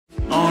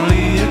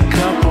Only a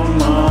couple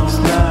months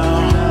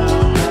now.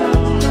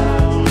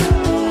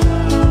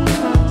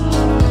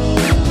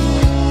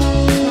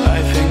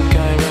 I think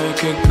I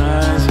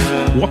recognize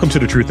her. Welcome to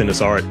The Truth in This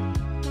Art.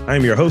 I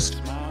am your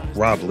host,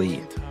 Rob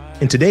Lee.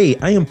 And today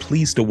I am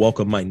pleased to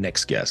welcome my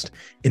next guest,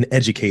 an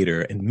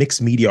educator and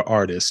mixed media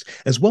artist,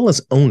 as well as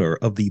owner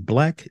of the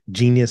Black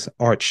Genius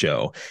Art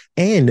Show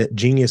and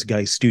Genius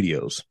Guice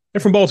Studios.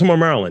 And from Baltimore,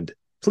 Maryland,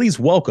 please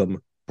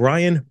welcome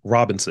Bryan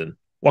Robinson.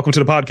 Welcome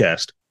to the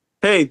podcast.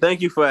 Hey,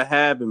 thank you for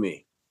having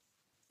me.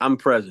 I'm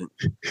present.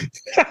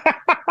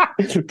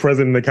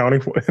 Present and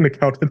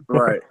accountant.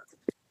 Right.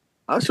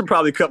 I should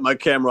probably cut my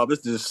camera off.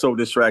 This is just so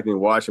distracting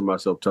watching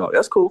myself talk.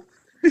 That's cool.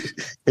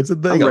 It's a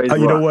thing.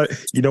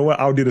 You know what?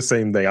 I'll do the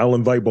same thing. I'll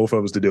invite both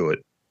of us to do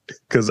it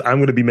because I'm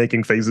going to be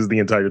making faces the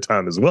entire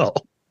time as well.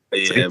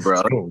 Yeah,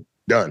 bro. Boom,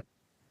 done.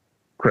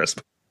 Crisp.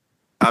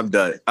 I'm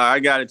done.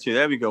 I got it too.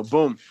 There we go.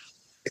 Boom.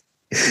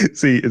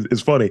 See,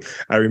 it's funny.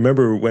 I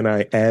remember when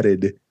I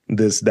added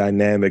this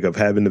dynamic of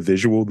having the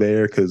visual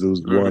there because it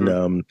was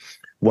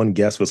one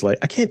guest was like,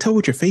 I can't tell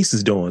what your face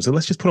is doing, so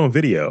let's just put on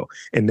video.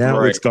 And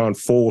now It's gone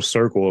full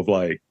circle of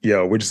like,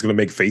 yo, we're just gonna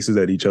make faces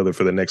at each other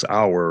for the next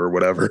hour or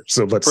whatever.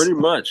 So let's pretty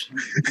much.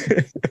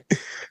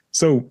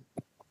 So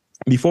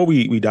before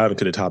we dive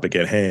into the topic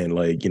at hand,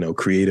 like, you know,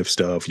 creative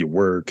stuff, your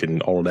work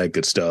and all of that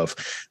good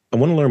stuff, I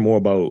want to learn more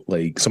about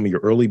like some of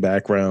your early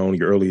background,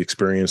 your early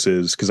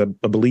experiences, because I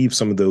believe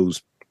some of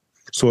those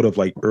sort of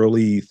like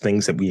early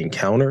things that we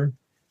encounter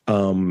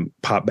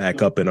pop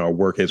back up in our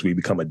work as we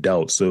become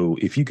adults. So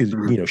if you could,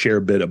 you know, share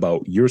a bit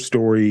about your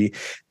story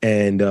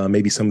and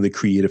maybe some of the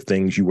creative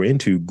things you were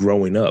into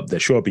growing up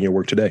that show up in your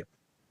work today.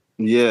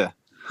 Yeah.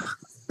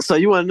 So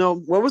you want to know,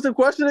 what was the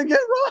question again,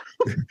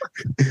 Rob?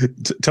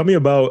 Tell me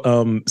about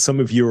some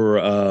of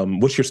your,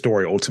 what's your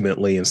story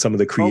ultimately and some of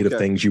the creative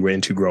things you were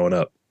into growing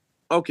up.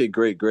 Okay,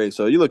 great.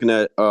 So you're looking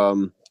at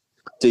the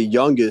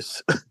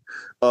youngest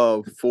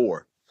of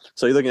four.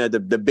 So you're looking at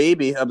the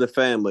baby of the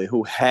family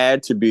who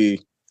had to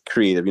be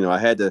creative. You know, I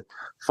had to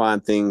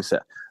find things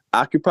that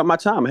occupy my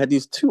time. I had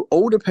these two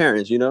older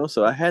parents, you know,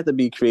 so I had to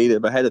be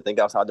creative. I had to think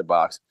outside the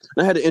box.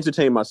 And I had to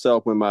entertain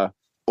myself when my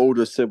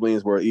older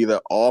siblings were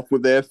either off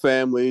with their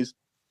families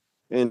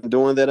and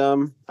doing that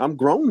I'm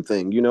grown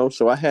thing, you know.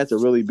 So I had to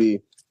really be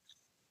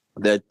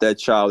that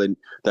child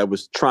that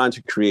was trying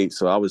to create.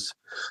 So I was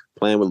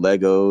playing with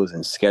Legos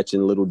and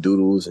sketching little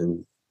doodles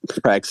and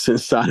practicing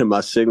signing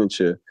my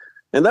signature.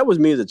 And that was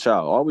me as a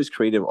child, always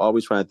creative,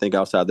 always trying to think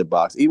outside the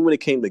box. Even when it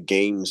came to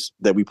games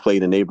that we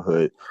played in the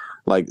neighborhood,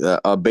 like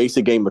a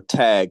basic game of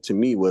tag to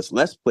me was,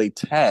 let's play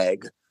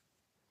tag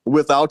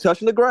without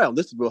touching the ground.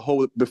 This is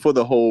before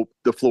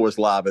the floor is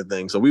lava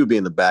thing. So we would be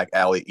in the back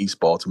alley, East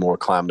Baltimore,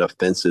 climbing up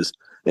fences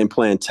and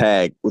playing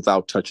tag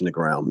without touching the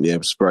ground. Yeah, it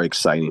was very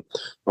exciting.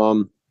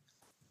 So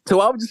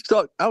I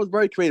was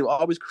very creative,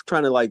 always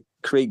trying to like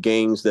create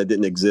games that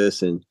didn't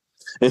exist and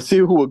see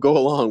who would go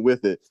along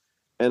with it.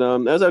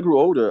 And as I grew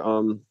older,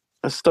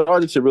 I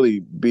started to really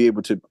be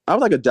able to, I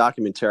was like a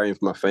documentarian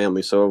for my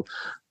family. So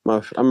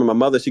I remember my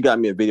mother, she got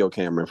me a video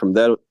camera. And from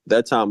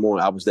that time on,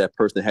 I was that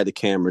person that had the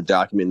camera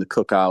documenting the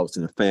cookouts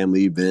and the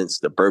family events,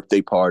 the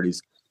birthday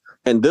parties.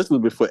 And this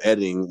was before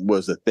editing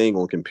was a thing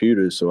on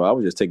computers. So I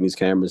was just taking these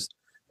cameras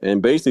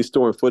and basically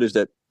storing footage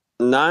that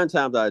 9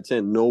 times out of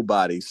 10,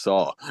 nobody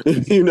saw,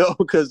 you know,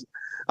 because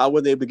I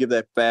wasn't able to give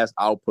that fast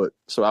output.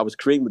 So I was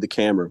creating with the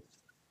camera.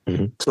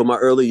 Mm-hmm. So my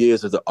early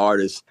years as an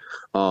artist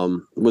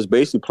was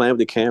basically playing with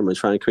the camera and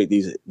trying to create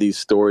these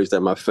stories that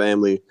my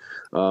family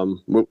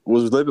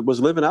was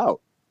living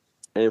out.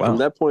 And from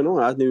that point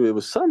on, I knew it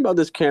was something about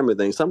this camera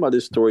thing, something about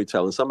this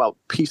storytelling, something about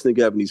piecing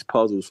together these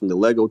puzzles from the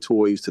Lego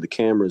toys to the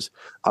cameras.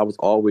 I was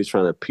always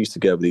trying to piece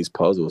together these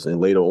puzzles.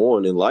 And later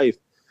on in life,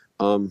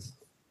 I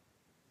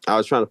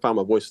was trying to find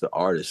my voice as an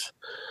artist.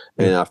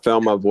 And I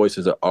found my voice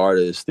as an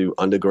artist through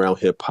underground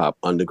hip hop,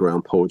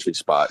 underground poetry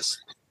spots.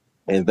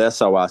 And that's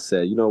how I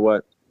said, you know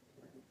what?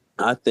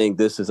 I think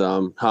this is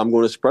how I'm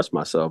going to express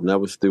myself. And that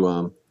was through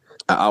an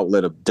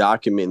outlet of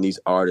documenting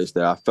these artists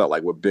that I felt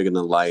like were bigger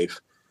than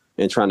life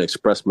and trying to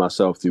express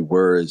myself through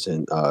words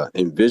and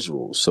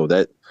visuals. So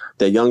that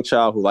young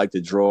child who liked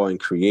to draw and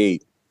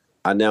create,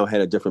 I now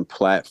had a different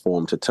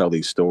platform to tell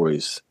these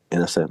stories.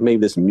 And I said,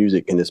 maybe this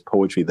music and this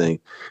poetry thing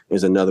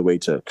is another way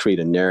to create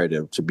a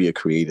narrative, to be a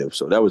creative.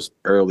 So that was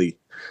early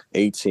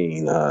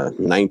 18,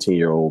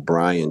 19-year-old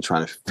Bryan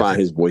trying to find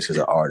his voice as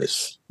an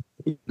artist.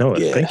 No,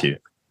 thank you.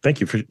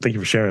 Thank you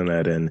for sharing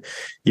that. And,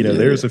 you know,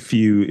 there's a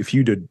few, if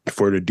you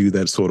were to do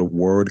that sort of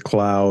word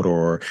cloud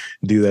or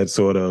do that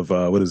sort of,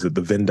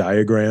 the Venn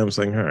diagram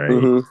saying, all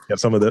right, got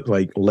some of the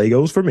like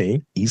Legos for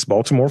me, East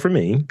Baltimore for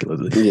me,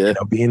 you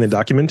know, being a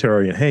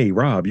documentarian. Hey,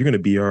 Rob, you're going to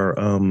be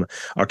our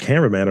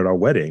cameraman at our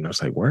wedding. I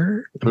was like,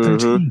 where? I'm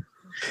 13,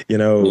 you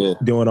know,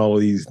 doing all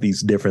of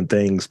these different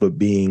things, but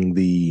being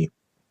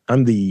I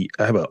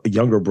have a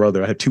younger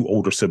brother. I have 2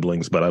 older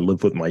siblings, but I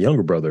live with my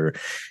younger brother.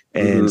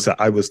 And so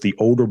I was the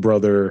older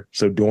brother.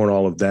 So doing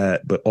all of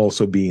that, but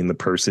also being the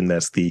person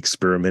that's the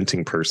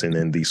experimenting person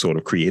and the sort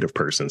of creative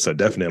person. So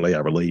definitely I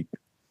relate.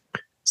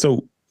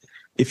 So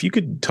if you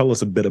could tell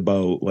us a bit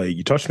about, like,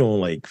 you touched on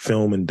like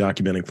film and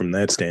documenting from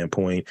that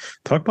standpoint,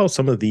 talk about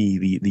some of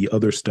the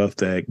other stuff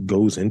that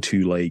goes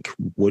into like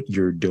what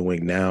you're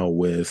doing now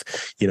with,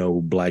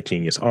 Black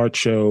Genius Art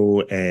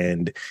Show,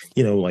 and,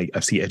 like I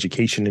see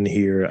education in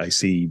here, I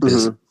see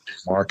business,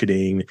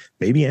 marketing,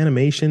 maybe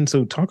animation.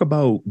 So talk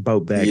about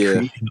that,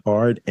 creating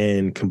art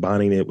and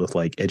combining it with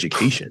like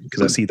education,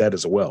 because I see that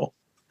as well.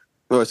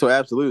 So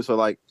absolutely. So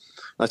like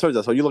I told you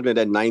that. So you're looking at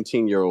that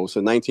 19-year-old. So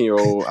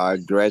 19-year-old, I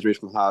graduated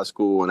from high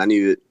school and I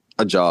needed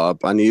a job.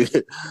 I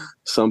needed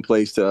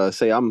someplace to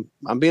say I'm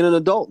being an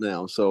adult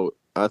now. So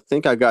I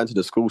think I got into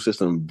the school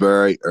system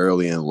very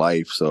early in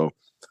life. So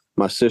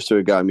my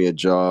sister got me a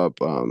job.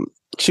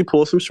 She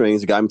pulled some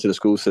strings, got me to the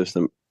school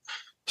system.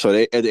 So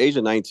at the age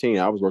of 19,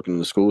 I was working in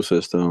the school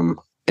system,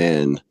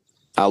 and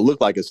I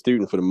looked like a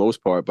student for the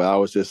most part, but I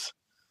was just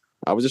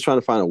trying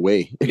to find a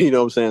way. You know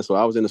what I'm saying? So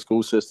I was in the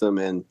school system,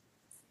 and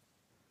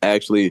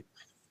actually at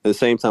the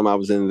same time I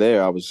was in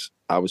there, I was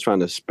trying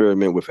to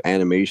experiment with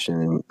animation.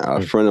 And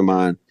a friend of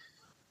mine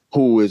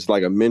who is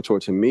like a mentor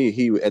to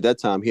me, at that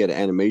time he had an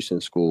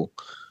animation school.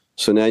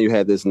 So now you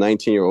had this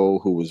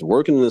 19-year-old who was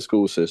working in the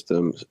school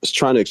system, is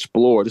trying to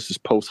explore. This is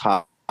post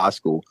high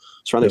school,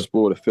 trying to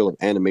explore the field of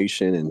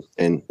animation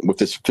and with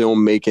this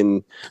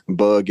filmmaking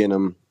bug in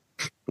him.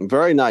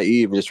 Very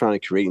naive and just trying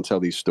to create and tell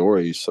these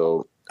stories.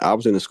 So I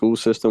was in the school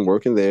system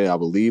working there. I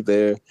would leave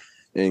there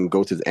and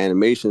go to the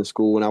animation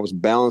school, and I was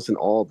balancing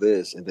all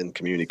this, and then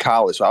community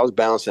college. So I was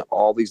balancing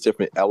all these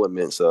different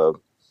elements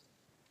of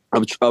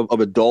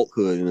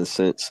adulthood in a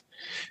sense.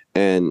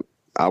 And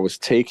I was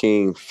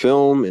taking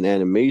film and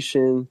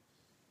animation,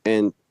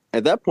 and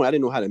at that point I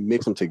didn't know how to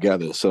mix them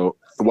together. So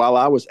while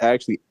I was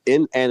actually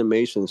in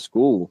animation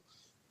school,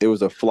 it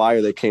was a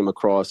flyer that came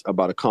across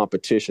about a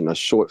competition, a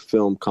short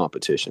film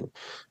competition.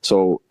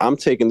 So I'm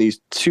taking these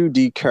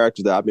 2D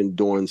characters that I've been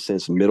doing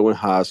since middle and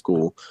high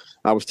school.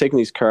 I was taking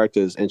these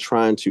characters and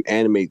trying to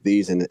animate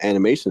these in the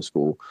animation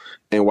school.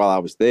 And while I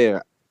was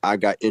there, I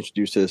got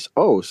introduced to this,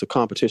 it's a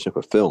competition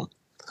for film.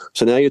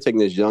 So now you're taking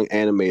this young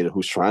animator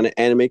who's trying to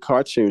animate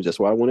cartoons. That's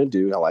what I want to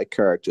do. I like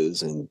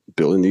characters and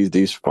building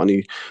these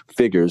funny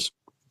figures.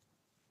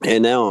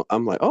 And now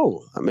I'm like,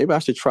 maybe I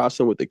should try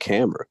some with the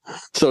camera.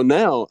 So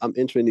now I'm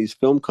entering these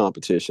film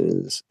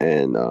competitions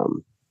and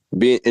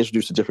being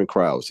introduced to different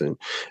crowds.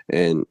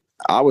 And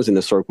I was in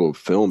the circle of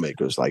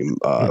filmmakers, like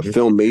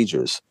film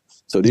majors.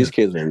 So these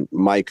kids are in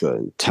Micah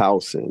and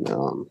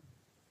Towson,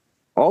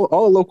 all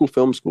the local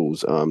film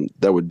schools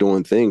that were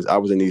doing things. I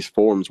was in these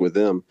forums with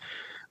them,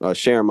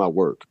 sharing my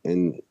work.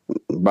 And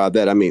by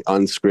that, I mean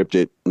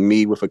unscripted,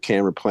 me with a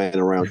camera playing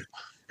around.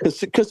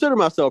 Consider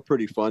myself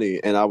pretty funny,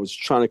 and I was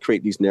trying to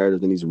create these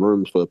narratives in these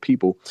rooms for the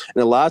people.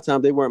 And a lot of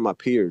times they weren't my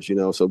peers, So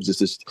it was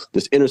just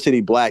this inner city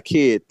Black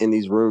kid in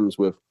these rooms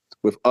with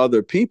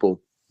other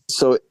people.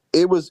 So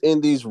it was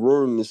in these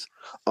rooms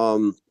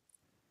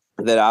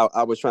that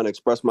I was trying to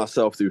express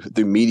myself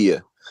through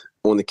media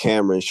on the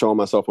camera and showing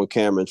myself on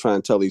camera and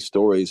trying to tell these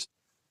stories.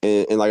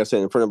 And like I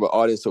said, in front of an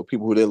audience of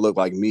people who didn't look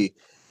like me.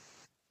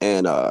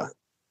 And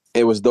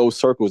it was those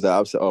circles that I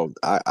was,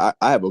 I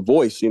have a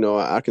voice,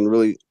 I can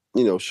really,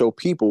 show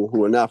people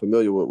who are not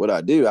familiar with what I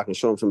do. I can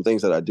show them some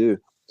things that I do.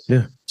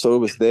 Yeah. So it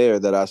was there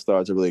that I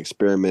started to really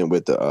experiment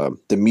with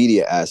the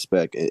media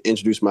aspect and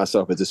introduce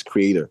myself as this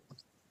creator.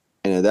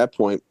 And at that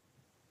point,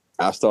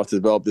 I started to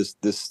develop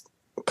this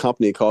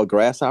company called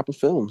Grasshopper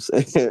Films.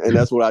 And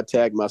that's what I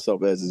tagged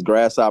myself as, is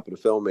Grasshopper the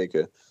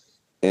filmmaker.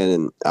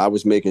 And I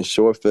was making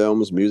short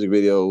films, music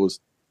videos,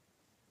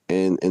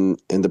 in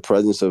the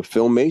presence of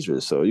film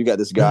majors. So you got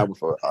this guy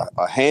with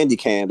a handy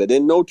cam that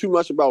didn't know too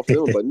much about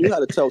film, but knew how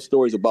to tell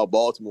stories about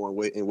Baltimore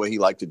and what he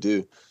liked to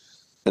do.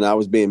 And I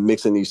was being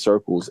mixed in these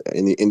circles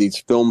in these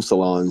film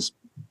salons,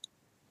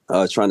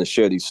 trying to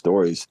share these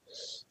stories.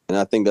 And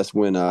I think that's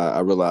when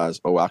I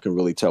realized, I can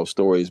really tell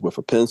stories with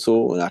a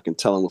pencil, and I can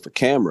tell them with a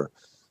camera.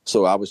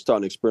 So I was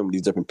starting to experiment with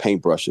these different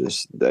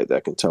paintbrushes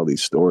that can tell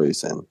these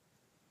stories. And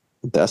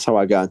that's how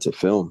I got into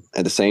film.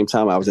 At the same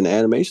time, I was in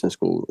animation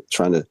school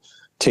trying to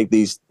take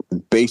these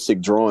basic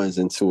drawings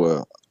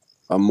into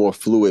a more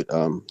fluid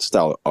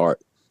style of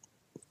art.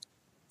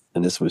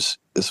 And this was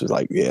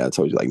like, I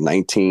told you, like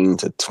 19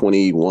 to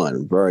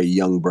 21, very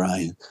young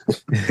Bryan.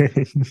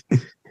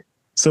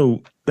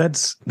 So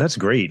that's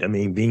great. I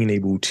mean, being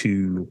able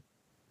to,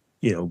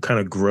 kind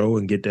of grow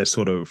and get that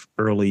sort of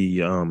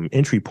early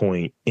entry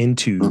point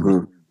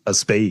into a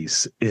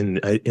space. And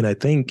I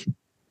think,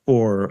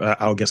 or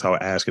I guess I'll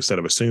ask instead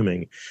of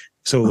assuming.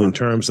 So in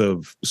terms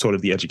of sort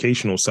of the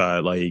educational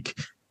side, like,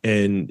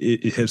 and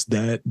has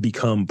that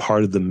become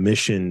part of the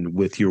mission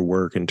with your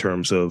work in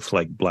terms of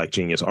like Black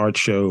Genius Art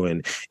Show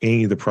and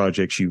any of the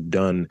projects you've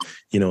done,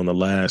 in the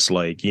last,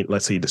 like,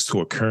 let's say this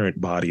sort of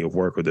current body of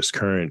work or this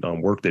current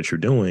work that you're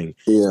doing,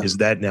 is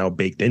that now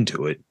baked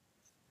into it?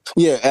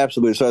 Yeah,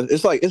 absolutely. So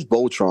it's like, it's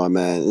Voltron,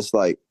 man. It's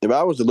like, if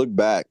I was to look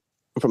back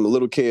from the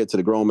little kid to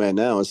the grown man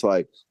now, it's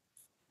like,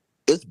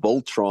 it's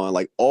Voltron.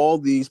 Like, all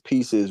these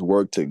pieces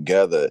work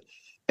together,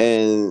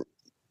 and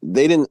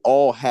they didn't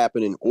all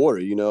happen in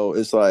order.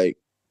 It's like,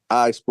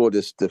 I explored the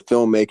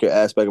filmmaker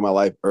aspect of my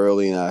life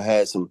early, and I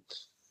had some,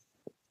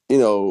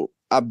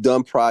 I've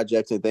done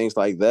projects and things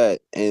like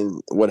that.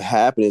 And what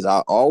happened is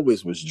I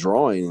always was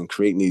drawing and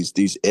creating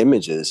these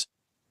images,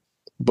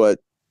 but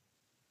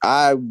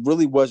I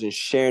really wasn't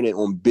sharing it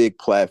on big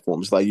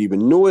platforms. Like you either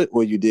knew it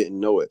or you didn't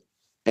know it.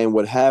 And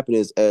what happened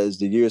is as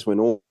the years went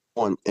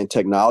on and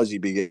technology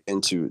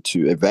began to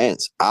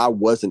advance, I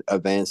wasn't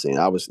advancing.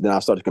 Then I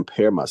started to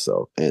compare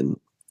myself. And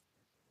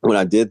when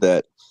I did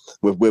that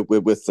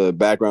with the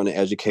background in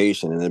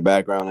education and the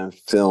background in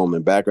film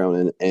and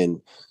background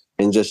in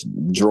just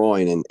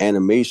drawing and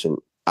animation,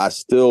 I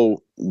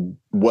still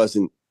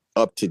wasn't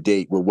up to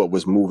date with what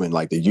was moving,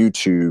 like the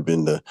YouTube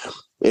and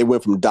it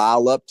went from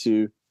dial up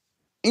to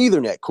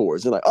Ethernet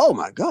cords. And like, oh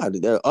my God,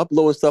 they're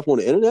uploading stuff on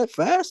the internet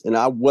fast. And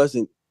I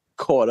wasn't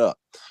caught up.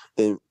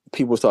 Then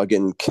people started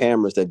getting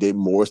cameras that did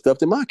more stuff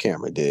than my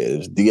camera did. It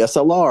was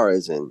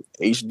DSLRs and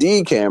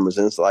HD cameras.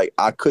 And it's like,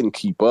 I couldn't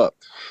keep up.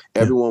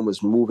 Everyone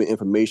was moving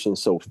information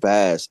so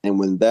fast. And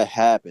when that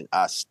happened,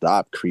 I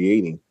stopped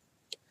creating.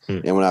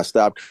 And when I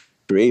stopped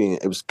creating,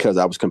 it was because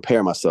I was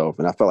comparing myself.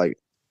 And I felt like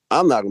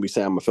I'm not going to be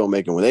saying I'm a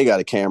filmmaker when they got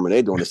a camera and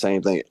they're doing the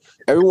same thing.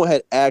 Everyone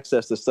had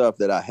access to stuff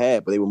that I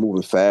had, but they were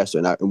moving faster.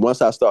 And once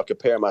I started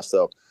comparing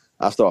myself,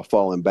 I started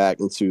falling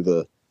back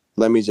into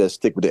let me just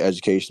stick with the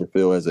education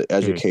field as an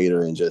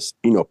educator and just,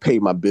 pay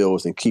my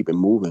bills and keep it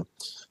moving.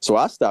 So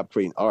I stopped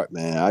creating art,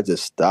 man. I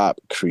just stopped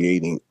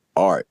creating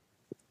art.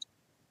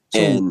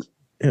 And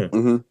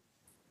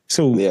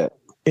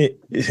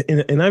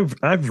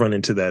I've run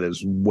into that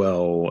as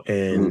well.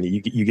 And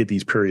you get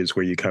these periods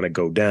where you kind of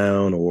go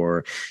down,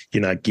 or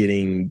you're not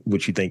getting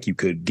what you think you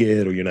could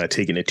get, or you're not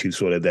taking it to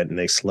sort of that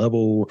next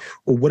level,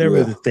 or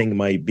whatever the thing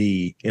might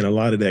be. And a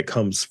lot of that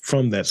comes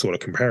from that sort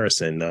of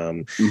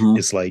comparison.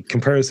 It's like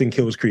comparison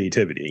kills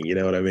creativity. You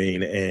know what I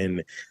mean?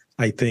 And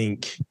I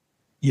think,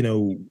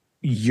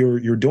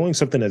 you're doing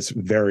something that's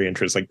very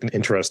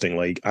interesting.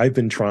 Like I've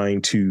been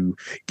trying to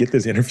get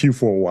this interview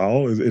for a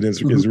while. It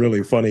is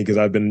really funny because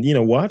I've been,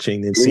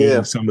 watching and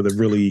seeing some of the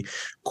really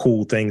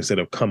cool things that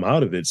have come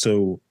out of it.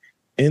 So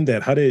in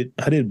that, how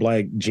did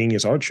Black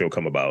Genius Art Show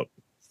come about?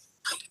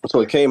 So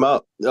it came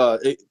out,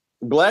 the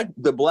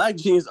Black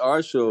Genius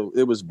Art Show,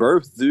 it was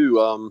birthed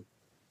through,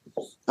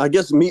 I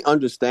guess me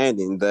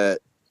understanding that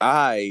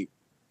I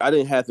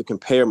didn't have to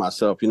compare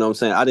myself. You know what I'm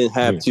saying? I didn't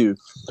have to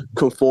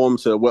conform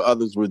to what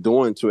others were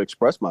doing to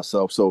express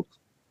myself. So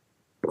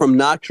from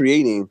not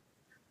creating,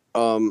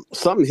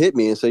 something hit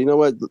me and said, you know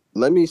what,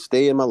 let me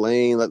stay in my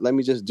lane. Let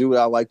me just do what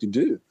I like to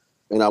do.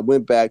 And I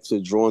went back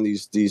to drawing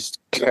these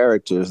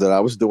characters that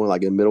I was doing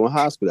like in middle and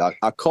high school.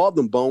 I called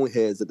them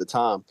boneheads at the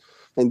time.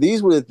 And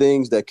these were the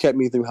things that kept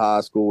me through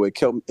high school. It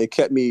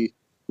kept me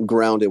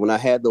grounded when I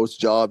had those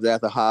jobs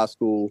after high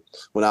school,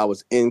 when I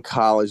was in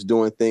college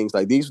doing things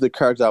like these were the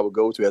characters I would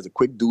go to as a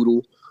quick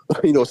doodle,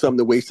 something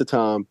to waste of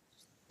time.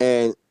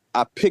 And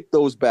I picked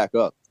those back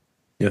up.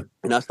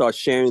 And I start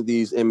sharing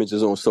these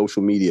images on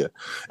social media.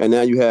 And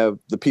now you have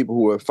the people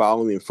who are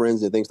following me and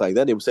friends and things like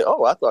that. They would say,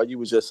 oh, I thought you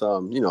was just,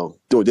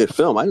 did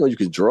film. I didn't know you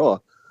could draw.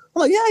 I'm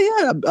like,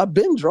 yeah, I've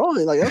been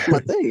drawing. Like, that's my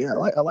thing. Yeah,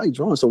 I like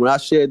drawing. So when I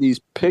shared these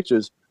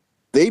pictures,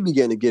 they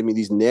began to give me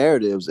these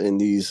narratives and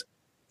these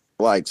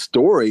like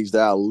stories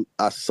that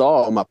I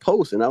saw on my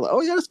post, and I was like,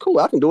 oh yeah, that's cool.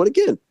 I can do it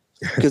again.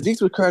 Because these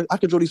were characters, I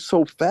could draw these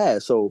so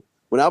fast. So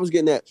when I was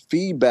getting that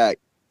feedback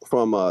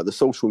from the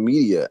social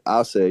media,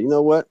 I said, you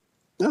know what?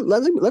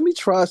 Let me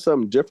try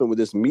something different with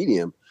this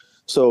medium.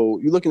 So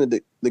you're looking at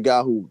the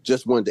guy who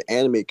just wanted to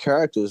animate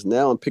characters.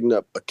 Now I'm picking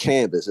up a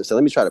canvas and said,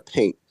 let me try to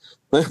paint.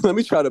 Let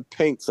me try to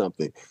paint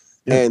something.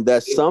 And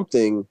that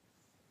something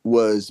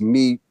was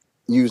me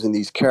using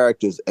these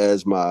characters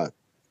as my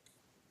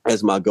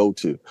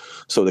go-to.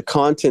 So the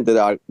content that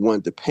I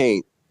wanted to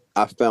paint,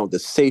 I found the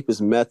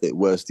safest method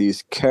was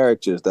these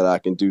characters that I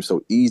can do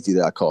so easy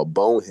that I call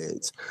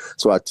boneheads.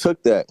 So I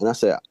took that and I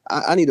said,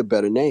 I need a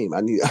better name. I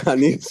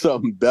need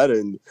something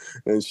better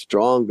and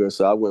stronger.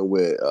 So I went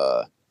with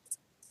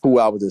who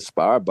I was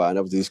inspired by, and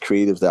that was these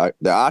creatives that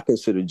I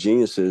consider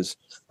geniuses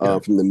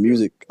from the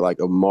music like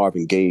of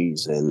Marvin Gaye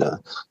and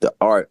the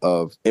art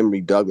of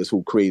Emory Douglas,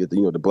 who created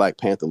the Black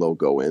Panther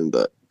logo, and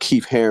the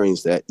Keith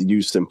Harings that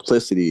use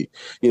simplicity.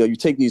 You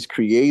take these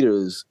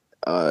creators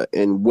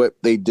and what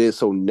they did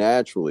so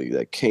naturally,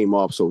 that came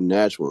off so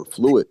natural and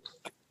fluid.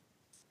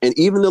 And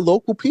even the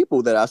local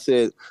people that I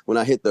said when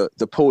I hit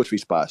the poetry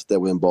spots that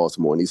were in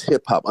Baltimore and these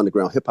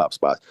underground hip hop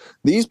spots,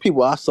 these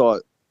people I saw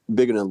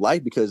bigger than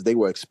life because they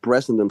were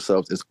expressing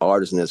themselves as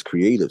artists and as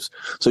creatives.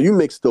 So you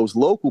mix those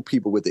local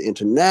people with the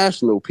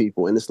international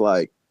people, and it's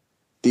like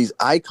these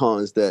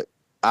icons that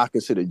I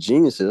consider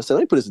geniuses. I said,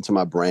 let me put this into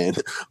my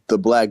brand, the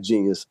Black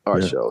Genius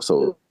Art Show.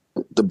 So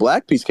the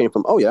Black piece came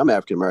from, oh yeah, I'm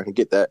African American,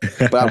 get that.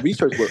 But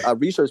I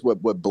researched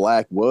what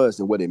Black was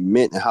and what it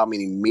meant and how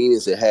many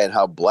meanings it had,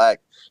 how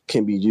Black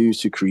can be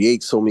used to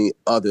create so many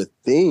other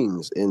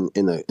things in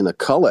a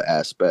color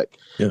aspect.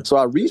 So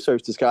I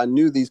researched this guy. I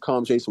knew these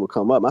conversations would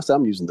come up. I said,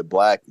 I'm using the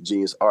Black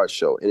Genius Art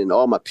Show. And in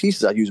all my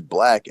pieces, I use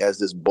Black as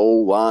this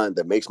bold line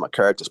that makes my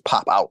characters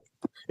pop out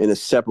and it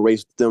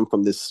separates them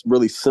from this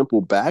really simple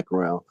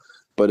background,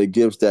 but it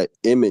gives that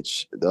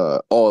image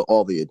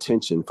all the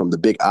attention, from the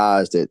big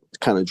eyes that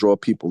kind of draw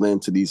people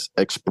into these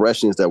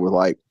expressions that were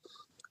like,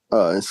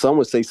 and some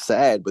would say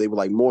sad, but they were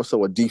like more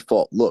so a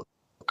default look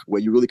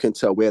where you really couldn't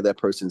tell where that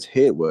person's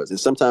head was. And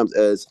sometimes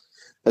as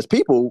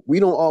people, we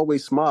don't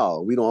always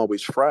smile, we don't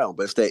always frown,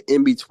 but it's that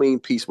in-between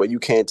piece where you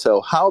can't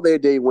tell how their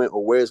day went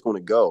or where it's going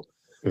to go.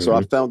 So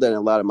I found that in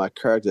a lot of my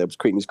characters, I was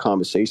creating these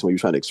conversations where you're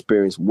trying to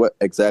experience what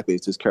exactly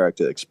is this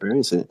character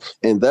experiencing.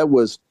 And that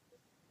was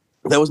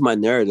my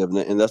narrative.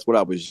 And that's what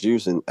I was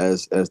using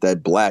as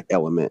that black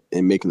element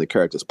in making the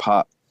characters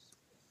pop.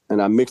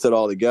 And I mixed it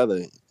all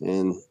together.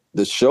 And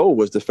the show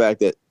was the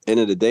fact that, end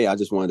of the day, I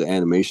just wanted an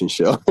animation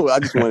show. I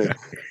just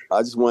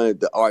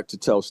wanted the art to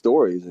tell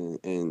stories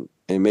and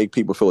make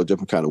people feel a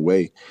different kind of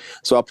way.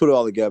 So I put it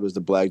all together as the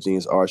Black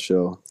Genius Art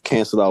Show,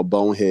 canceled out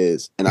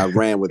Boneheads, and I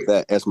ran with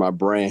that as my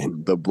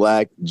brand, the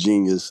Black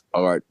Genius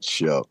Art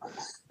Show.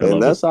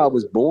 And that's how I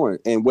was born.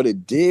 And what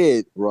it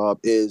did, Rob,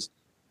 it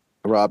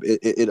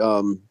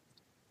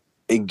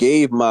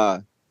gave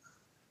my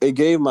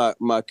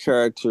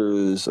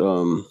characters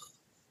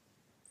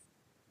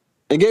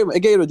it gave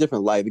it a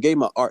different life. It gave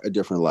my art a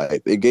different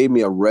life. It gave me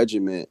a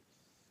regiment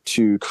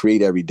to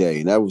create every day.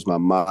 And that was my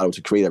motto,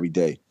 to create every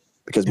day.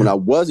 Because when I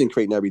wasn't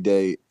creating every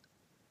day,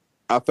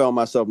 I found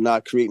myself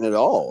not creating at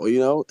all, you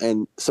know?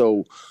 And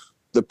so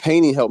the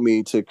painting helped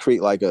me to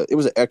create it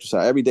was an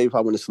exercise. Every day before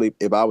I went to sleep,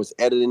 if I was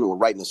editing or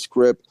writing a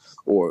script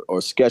or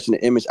sketching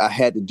an image, I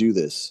had to do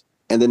this.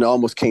 And then it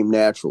almost came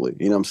naturally.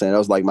 You know what I'm saying?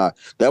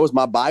 That was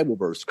my Bible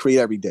verse, create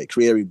every day.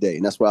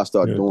 And that's what I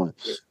started doing.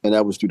 And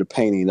that was through the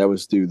painting. That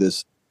was through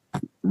this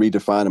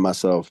redefining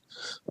myself.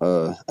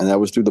 And that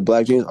was through the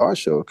Black Genius Art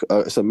Show.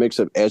 It's a mix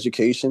of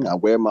education. I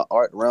wear my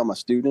art around my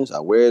students. I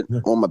wear it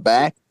on my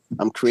back.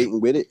 I'm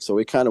creating with it. So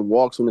it kind of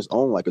walks on its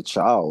own like a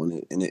child.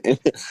 And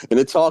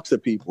it talks to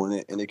people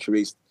and it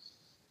creates,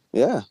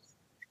 a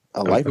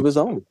life of its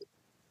own.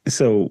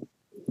 So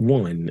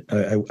one,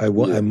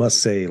 I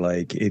must say,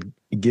 like, it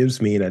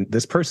gives me, and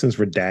this person's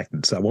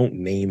redacted, so I won't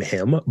name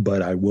him,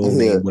 but I will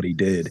name what he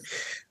did.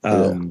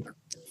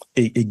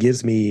 It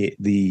gives me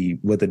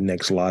what the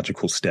next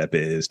logical step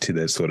is to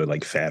this sort of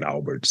like Fat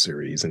Albert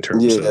series in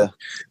terms of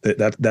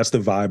that's the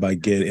vibe I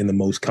get in the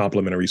most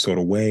complimentary sort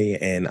of way.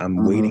 And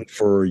I'm waiting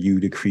for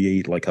you to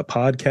create like a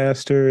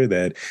podcaster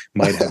that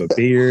might have a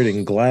beard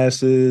and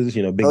glasses,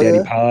 Big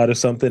Daddy Pod or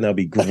something. That'll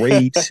be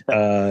great.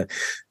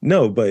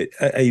 No, but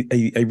I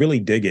really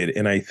dig it.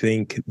 And I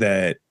think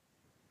that,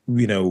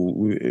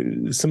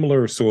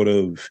 similar sort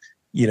of,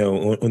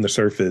 on the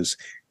surface,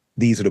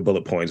 these are the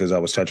bullet points, as I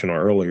was touching on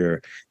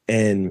earlier.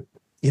 And,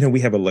 we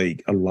have a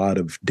lot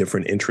of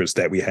different interests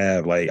that we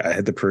have. Like, I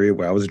had the period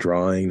where I was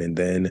drawing, and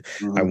then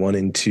I went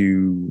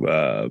into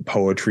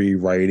poetry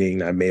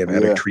writing. I may have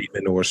had a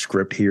treatment or a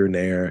script here and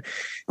there.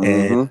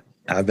 And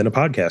I've been a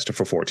podcaster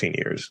for 14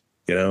 years,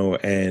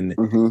 and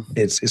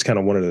it's kind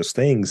of one of those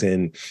things.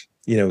 And,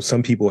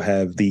 some people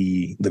have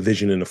the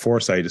vision and the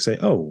foresight to say,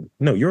 oh,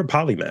 no, you're a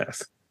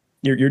polymath.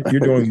 You're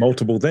doing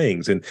multiple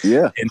things,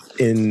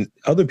 and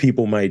other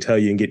people might tell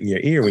you and get in your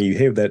ear when you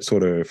hear that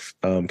sort of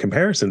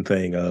comparison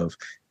thing of,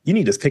 you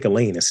need to pick a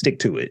lane and stick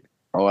to it.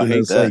 Oh, I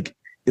hate that.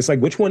 It's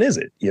like, which one is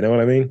it? You know what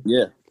I mean?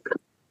 Yeah.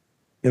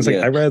 It's like,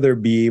 I'd rather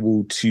be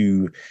able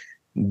to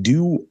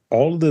do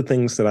all of the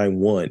things that I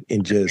want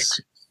and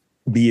just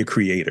be a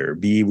creator,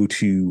 be able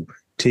to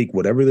take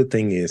whatever the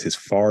thing is as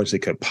far as it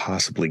could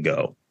possibly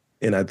go.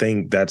 And I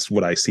think that's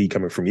what I see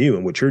coming from you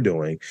and what you're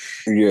doing.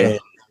 Yeah. And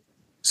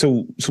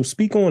so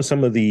speak on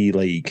some of the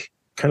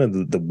kind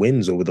of the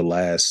wins over the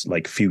last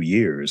few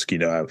years. You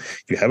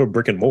have a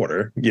brick and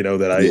mortar,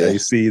 that I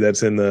see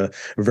that's in the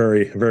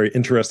very, very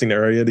interesting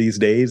area these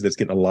days. That's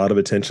getting a lot of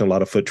attention, a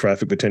lot of foot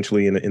traffic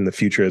potentially in the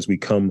future as we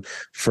come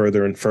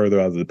further and further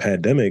out of the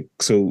pandemic.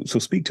 So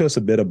speak to us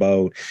a bit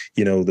about,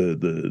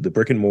 the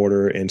brick and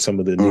mortar and some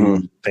of the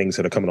new things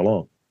that are coming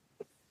along.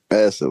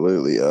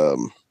 Absolutely.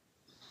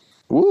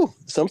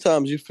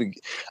 Sometimes you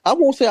forget. I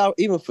won't say I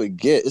even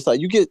forget. It's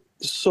like you get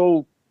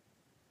so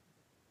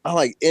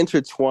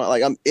intertwined.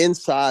 Like, I'm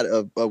inside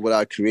of what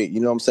I create. You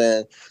know what I'm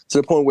saying?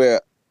 To the point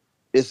where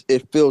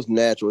it feels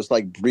natural. It's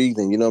like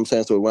breathing. You know what I'm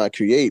saying? So when I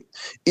create,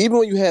 even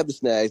when you have the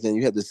snags and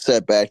you have the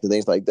setbacks and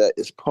things like that,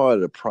 it's part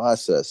of the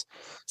process.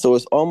 So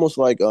it's almost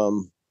like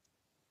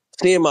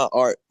seeing my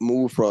art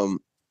move from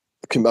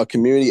a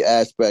community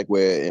aspect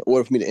where, in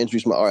order for me to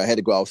introduce my art, I had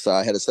to go outside.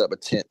 I had to set up a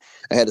tent.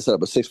 I had to set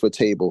up a 6-foot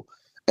table.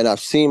 And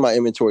I've seen my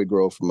inventory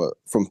grow from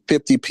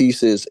 50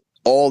 pieces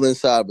all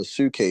inside of a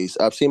suitcase.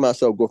 I've seen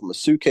myself go from a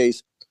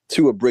suitcase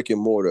to a brick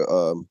and mortar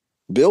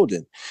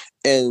building.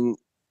 And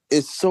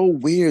it's so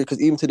weird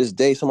because even to this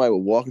day, somebody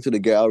will walk into the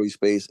gallery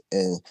space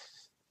and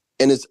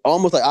it's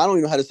almost like I don't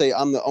even know how to say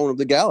I'm the owner of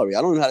the gallery.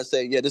 I don't know how to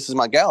say, this is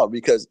my gallery,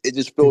 because it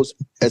just feels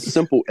as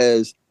simple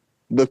as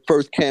the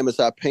first canvas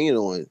I painted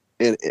on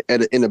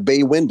in a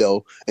bay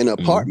window in an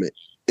apartment.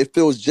 It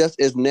feels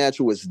just as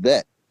natural as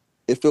that.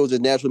 It feels as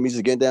natural as me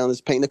just getting down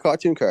and painting a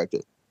cartoon character.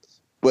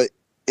 But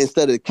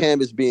instead of the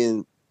canvas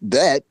being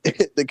that,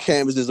 the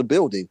canvas is a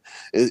building.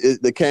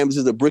 The canvas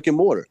is a brick and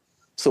mortar.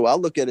 So I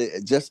look at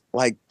it just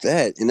like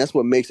that. And that's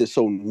what makes it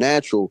so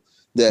natural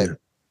that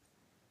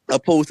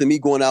opposed to me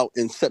going out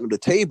and setting up the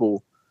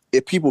table,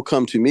 if people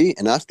come to me,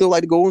 and I still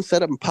like to go and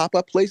set up and pop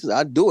up places,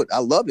 I do it. I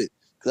love it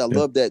because I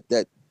love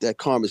that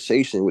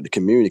conversation with the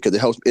community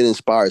because it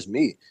inspires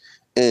me.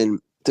 And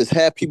to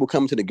have people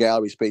come to the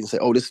gallery space and say,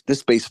 "Oh, this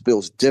space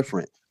feels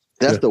different."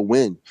 That's the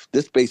win.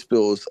 This space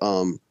feels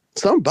something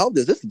about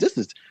this. This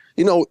is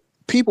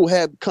people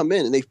have come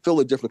in and they feel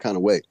a different kind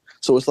of way.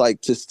 So it's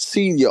like to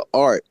see your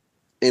art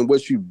and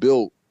what you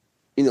built,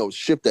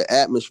 shift the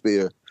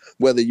atmosphere.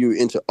 Whether you're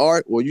into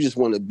art or you just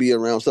want to be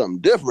around something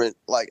different,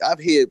 like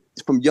I've heard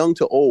from young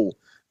to old,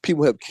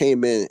 people have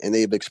came in and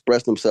they've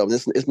expressed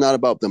themselves. It's not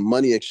about the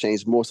money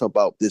exchange, more so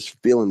about this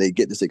feeling they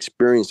get, this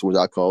experience, which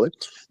I call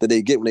it, that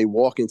they get when they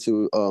walk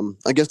into,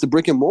 I guess, the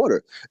brick and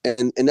mortar.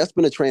 And that's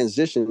been a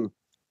transition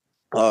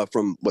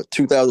from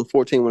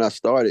 2014 when I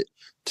started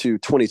to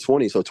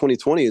 2020. So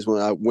 2020 is when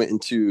I went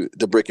into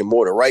the brick and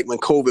mortar, right when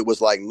COVID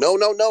was like, no,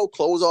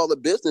 close all the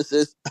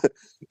businesses.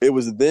 It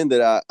was then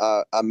that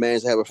I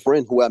managed to have a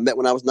friend who I met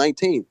when I was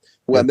 19,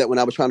 who I met when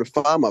I was trying to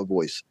find my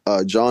voice,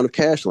 John of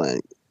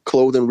Cashland,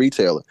 clothing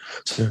retailer.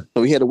 So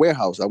he had a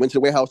warehouse. I went to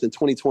the warehouse in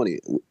 2020,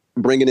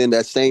 bringing in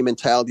that same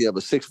mentality of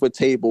a 6-foot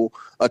table,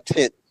 a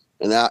tent,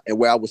 and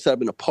where I was set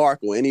up in a park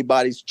or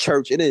anybody's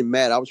church. It didn't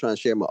matter. I was trying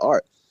to share my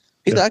art.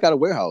 He said, I got a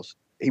warehouse.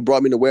 He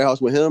brought me in the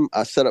warehouse with him.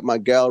 I set up my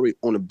gallery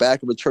on the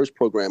back of a church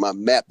program. I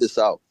mapped this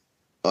out.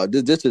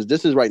 This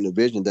is writing the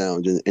vision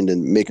down and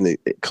then making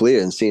it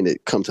clear and seeing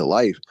it come to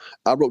life.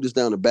 I wrote this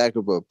down the back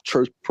of a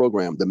church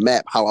program, the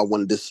map, how I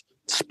wanted this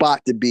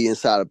spot to be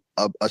inside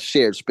of a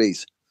shared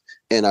space.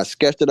 And I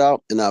sketched it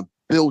out and I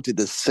built it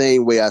the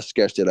same way I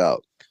sketched it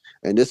out.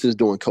 And this is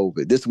during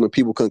COVID. This is when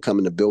people couldn't come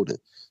in the building.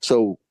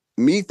 So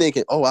me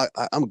thinking,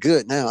 I'm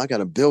good now. I got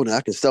a building.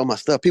 I can sell my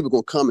stuff. People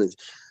going to come and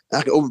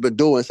I can open the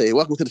door and say,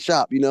 welcome to the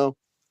shop, To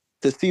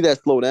see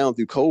that slow down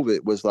through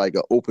COVID was like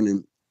an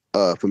opening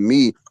for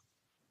me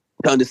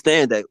to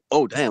understand that,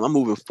 oh, damn, I'm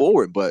moving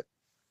forward, but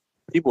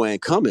people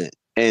ain't coming.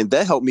 And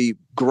that helped me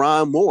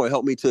grind more. It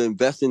helped me to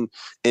invest in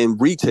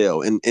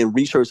retail and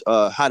research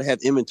how to have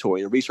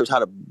inventory and research how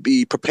to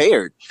be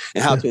prepared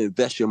and how to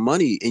invest your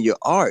money in your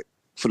art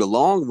for the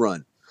long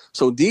run.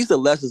 So these are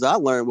lessons I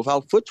learned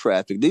without foot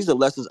traffic. These are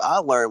lessons I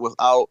learned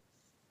without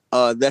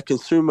that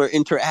consumer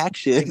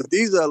interaction.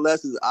 These are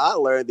lessons I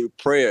learned through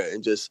prayer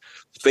and just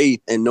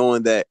faith and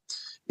knowing that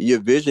your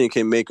vision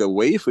can make a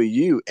way for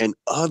you and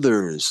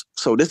others.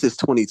 So this is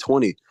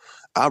 2020.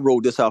 I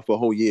wrote this out for a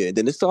whole year. And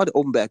then it started to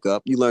open back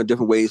up. You learn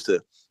different ways to,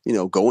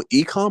 go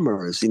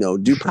e-commerce,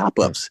 do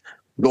pop-ups,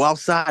 go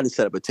outside and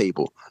set up a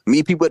table,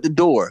 meet people at the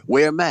door,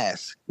 wear a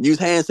mask, use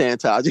hand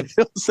sanitizer. You know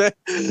what I'm saying?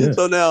 Yeah.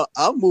 So now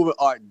I'm moving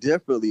art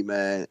differently,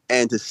 man.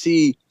 And to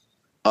see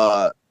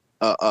a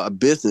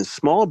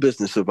small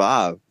business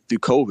survive through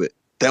COVID,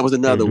 that was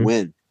another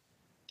win.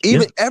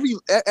 Even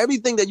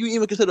everything that you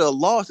even consider a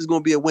loss is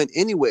going to be a win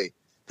anyway.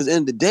 Because at the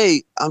end of the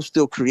day, I'm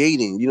still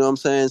creating. You know what I'm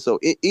saying? So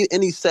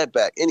any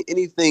setback,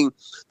 anything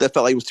that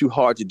felt like it was too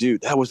hard to do,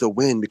 that was a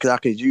win because I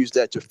could use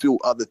that to fuel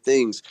other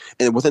things.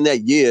 And within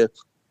that year,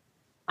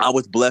 I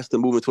was blessed to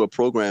move into a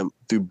program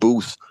through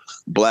Boost,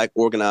 Black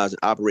Organized and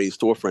Operated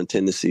Storefront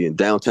Tendency and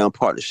Downtown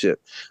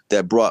Partnership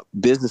that brought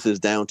businesses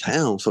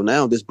downtown. So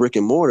now this brick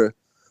and mortar,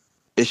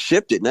 it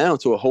shifted now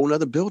to a whole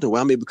nother building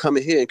where I'm able to come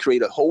in here and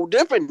create a whole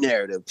different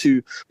narrative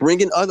to bring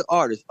in other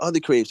artists,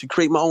 other creatives, to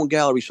create my own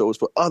gallery shows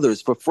for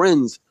others, for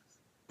friends,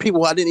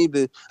 people I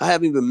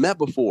haven't even met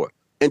before.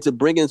 And to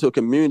bring it into a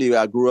community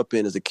that I grew up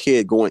in as a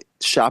kid, going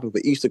shopping for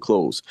Easter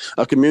clothes,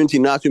 a community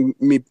not too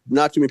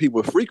many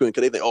people are frequent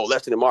because they think, oh,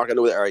 Lexington Market, I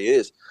know where the area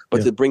is.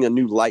 But to bring a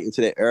new light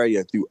into that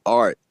area through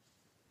art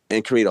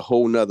and create a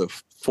whole nother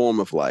form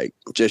of like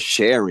just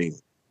sharing,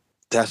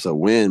 that's a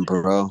win,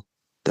 bro.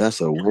 That's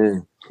a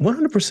win.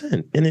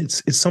 100%. And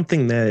it's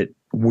something that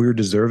we're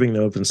deserving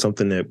of and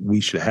something that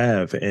we should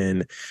have.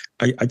 And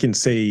I can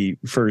say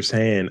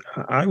firsthand,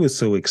 I was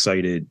so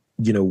excited,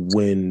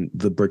 when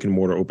the brick and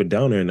mortar opened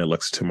down there in the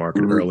Lexington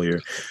Market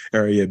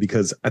area,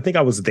 because I think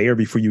I was there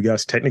before you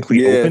guys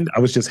technically opened. I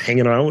was just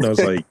hanging around. I was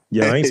like,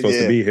 I ain't supposed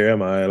to be here,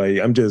 am I? Like,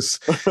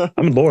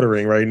 I'm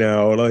loitering right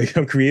now. Like,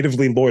 I'm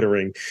creatively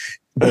loitering.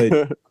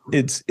 But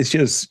it's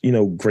just,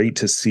 great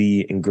to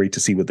see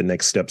what the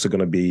next steps are going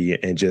to be.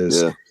 And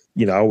just,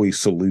 I always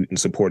salute and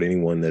support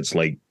anyone that's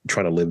like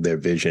trying to live their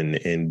vision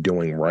and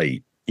doing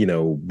right,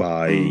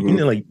 by,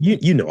 like,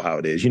 you know how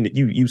it is.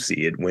 You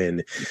see it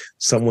when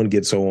someone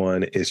gets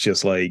on, it's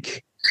just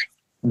like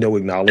no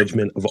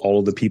acknowledgement of all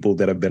of the people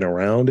that have been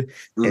around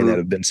and that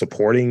have been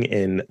supporting.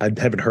 And I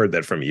haven't heard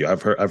that from you.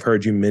 I've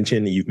heard you've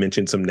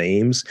mentioned some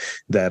names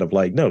that have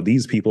like, no,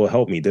 these people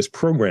helped me. This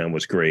program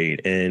was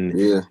great. And,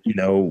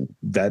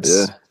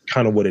 that's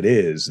kind of what it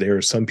is. There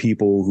are some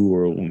people who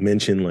will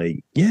mention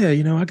like,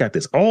 I got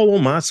this all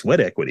on my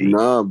sweat equity.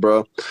 Nah,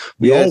 bro.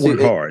 We all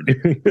work hard.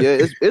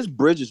 It's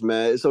bridges,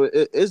 man. So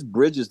it's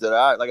bridges that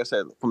like I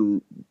said,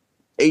 from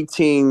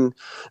 18,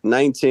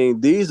 19.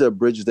 These are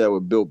bridges that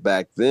were built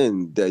back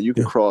then that you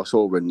can cross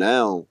over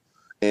now.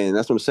 And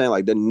that's what I'm saying.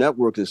 Like, the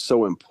network is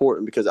so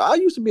important because I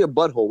used to be a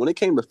butthole. When it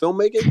came to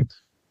filmmaking,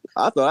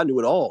 I thought I knew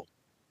it all.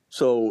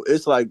 So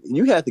it's like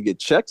you had to get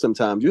checked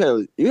sometimes. You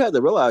had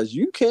to realize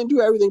you can't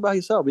do everything by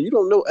yourself and you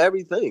don't know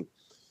everything.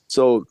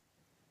 So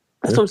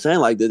that's what I'm saying.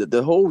 Like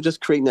the whole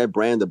just creating that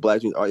brand of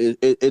Black Genius art,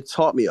 it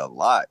taught me a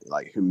lot,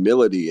 like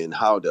humility and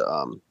how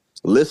to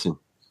listen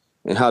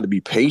and how to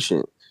be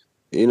patient.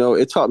 You know,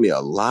 it taught me a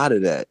lot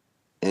of that.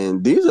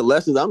 And these are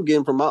lessons I'm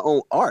getting from my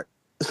own art.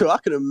 So I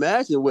can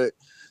imagine what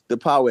the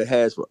power it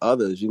has for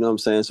others. You know what I'm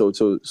saying? So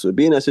to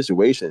be in that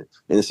situation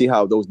and to see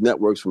how those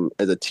networks from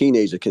as a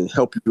teenager can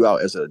help you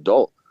out as an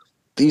adult,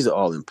 these are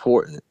all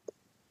important.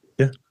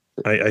 Yeah,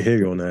 I hear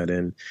you on that.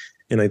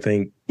 And I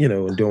think, you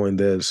know, in doing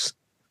this,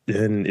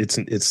 and it's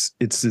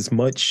as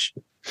much,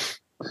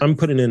 I'm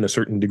putting in a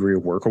certain degree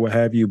of work or what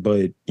have you,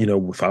 but, you know,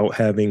 without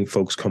having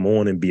folks come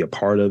on and be a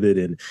part of it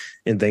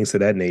and things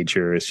of that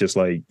nature, it's just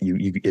like you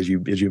as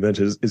you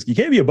mentioned, you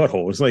can't be a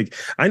butthole. It's like,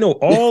 I know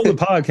all the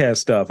podcast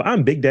stuff.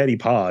 I'm Big Daddy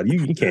Pod.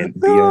 You can't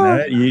be on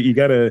that. You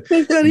gotta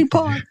Big Daddy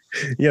Pod.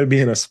 You gotta be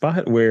in a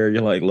spot where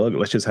you're like, look,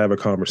 let's just have a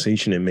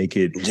conversation and make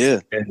it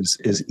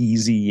as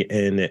easy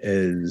and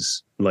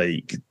as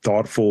like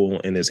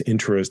thoughtful and as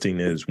interesting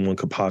as one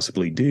could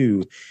possibly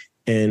do.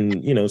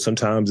 And, you know,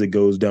 sometimes it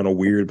goes down a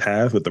weird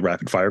path with the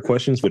rapid fire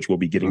questions, which we'll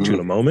be getting to in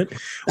a moment.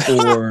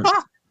 Or,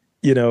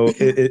 you know,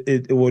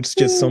 it's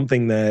just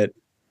something that,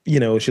 you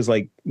know, it's just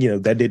like, you know,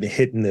 that didn't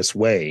hit in this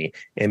way.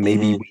 And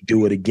maybe we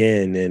do it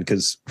again. And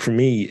because for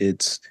me,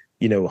 it's,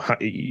 you know,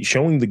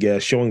 showing the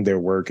guests, showing their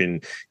work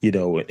and, you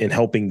know, and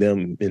helping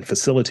them and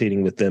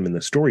facilitating with them in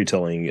the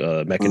storytelling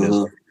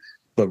mechanism.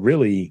 But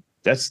really,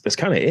 that's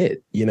kind of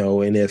it, you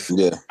know. And if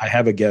I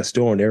have a guest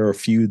on, there are a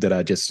few that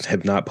I just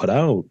have not put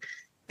out.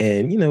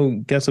 And, you know,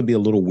 guess it'll be a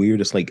little weird.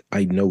 It's like,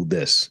 I know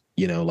this,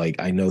 you know, like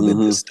I know that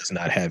this does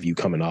not have you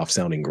coming off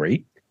sounding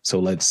great.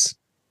 So let's,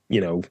 you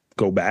know,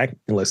 go back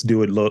and let's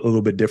do it a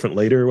little bit different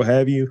later, what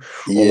have you.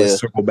 Or let's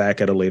circle back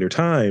at a later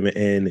time.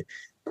 And,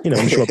 you know,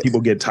 I'm sure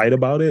people get tight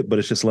about it, but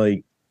it's just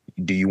like,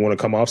 do you want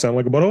to come off sound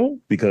like a butthole?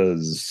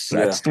 Because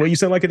that's the way you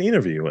sound like an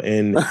interview.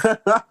 And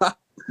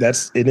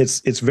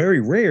it's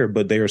very rare,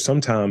 but there are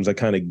sometimes I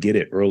kind of get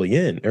it early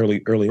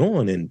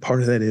on. And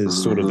part of that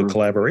is sort of the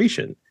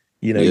collaboration.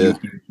 You know,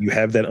 you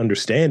have that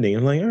understanding.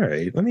 I'm like, all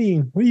right, what do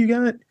you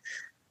got?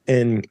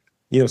 And,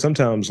 you know,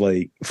 sometimes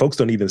like folks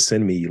don't even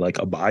send me like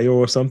a bio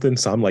or something.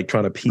 So I'm like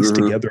trying to piece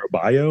together a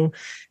bio.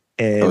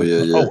 And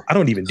I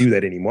don't even do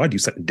that anymore. I do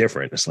something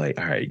different. It's like,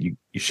 all right, you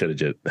should have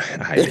just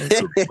I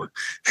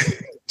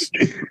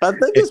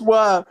think it's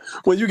why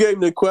when you gave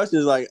me the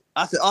questions, like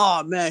I said,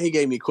 oh man, he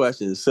gave me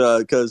questions.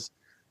 Because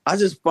I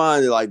just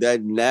find it like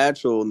that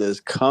naturalness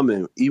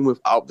coming even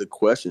without the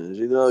questions,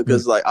 you know,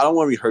 because like I don't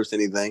want to rehearse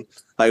anything.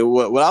 Like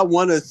what I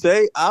want to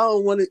say, I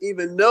don't want to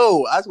even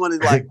know. I just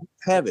want to like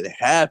have it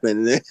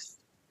happen.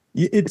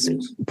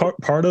 It's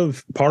part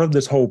of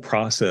this whole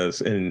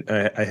process. And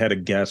I had a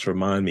guest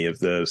remind me of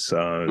this.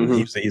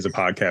 He's a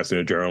podcaster and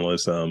a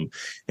journalist.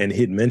 And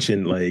he'd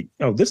mentioned like,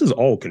 oh, this is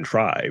all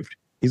contrived.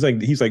 He's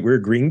like, we're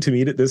agreeing to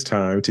meet at this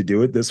time to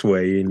do it this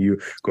way. And you're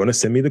going to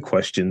send me the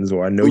questions,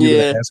 or I know you're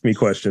going to ask me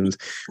questions,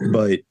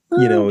 but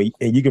you know,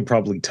 and you can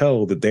probably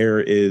tell that there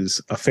is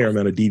a fair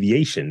amount of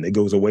deviation that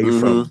goes away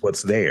from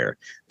what's there.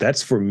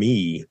 That's for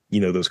me,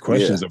 you know, those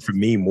questions are for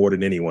me more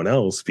than anyone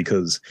else,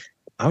 because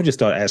I'll just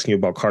start asking you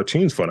about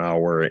cartoons for an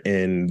hour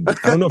and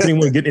I don't know if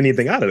anyone get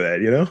anything out of that,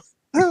 you know?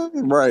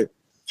 Right.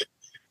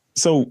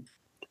 So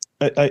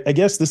I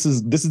guess this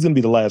is going to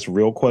be the last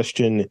real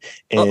question.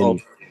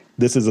 And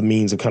this is a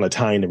means of kind of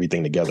tying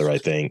everything together, I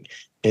think,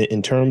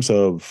 in terms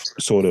of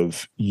sort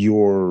of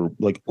your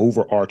like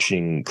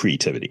overarching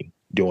creativity,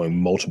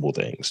 doing multiple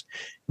things,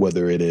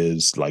 whether it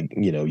is like,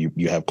 you know, you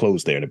have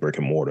clothes there in a brick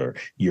and mortar,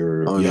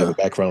 you have a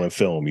background in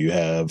film, you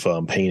have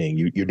painting,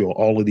 you're doing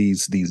all of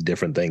these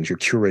different things, you're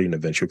curating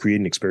events, you're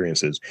creating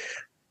experiences.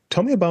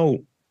 Tell me about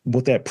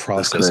what that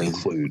process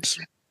includes.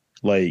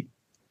 Like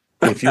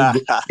if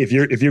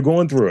you're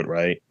going through it,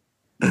 right?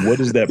 What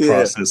does that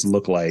process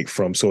look like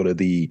from sort of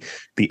the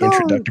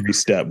introductory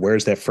step?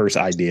 Where's that first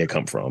idea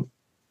come from?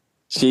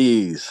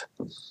 Jeez,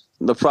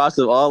 the process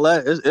of all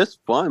that, it's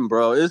fun,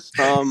 bro. It's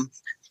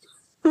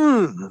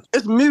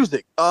it's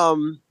music.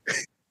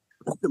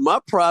 My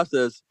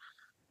process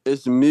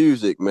is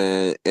music,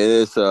 man,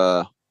 and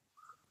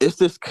it's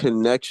this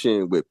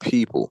connection with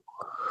people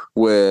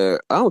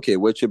where I don't care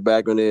what your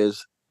background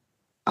is,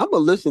 I'm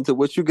gonna listen to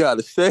what you got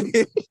to say.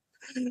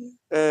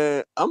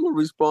 And I'm gonna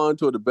respond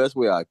to it the best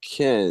way I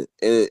can.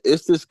 And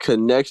it's this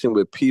connection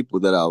with people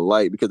that I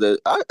like, because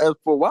I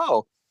for a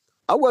while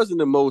I wasn't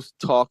the most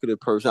talkative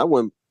person. I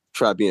wouldn't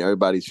try being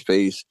everybody's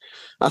face.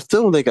 I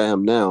still don't think I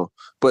am now.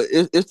 But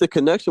it's the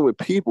connection with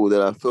people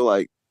that I feel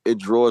like it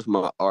draws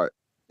my art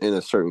in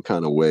a certain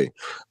kind of way.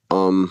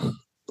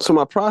 So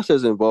my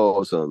process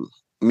involves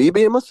me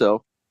being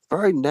myself,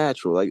 very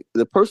natural. Like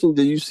the person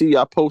that you see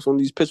I post on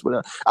these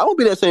pictures, I won't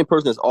be that same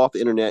person that's off the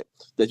internet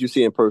that you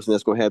see in person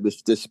that's gonna have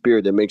this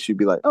spirit that makes you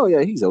be like, oh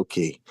yeah, he's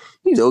okay.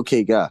 He's an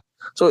okay guy.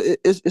 So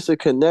it's a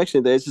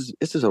connection there. It's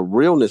just a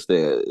realness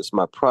there. It's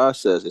my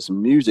process. It's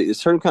music. It's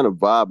a certain kind of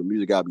vibe of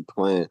music I be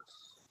playing.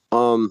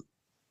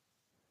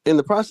 In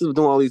the process of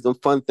doing all these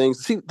fun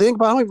things, see, think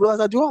about, I don't even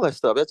realize I do all that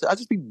stuff. I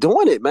just be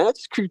doing it, man. I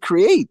just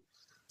create.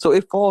 So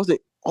it falls in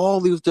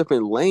all these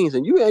different lanes,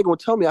 and you ain't gonna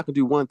tell me I can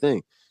do one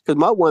thing, because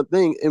my one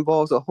thing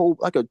involves a whole,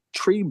 like a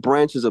tree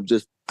branches of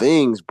just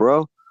things,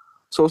 bro.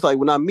 So it's like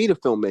when I meet a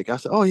filmmaker, I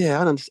say, oh yeah,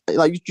 I understand.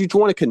 Like you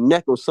want to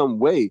connect in some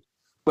way,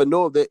 but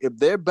know that if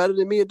they're better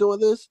than me at doing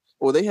this,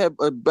 or they have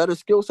a better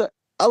skill set,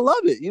 I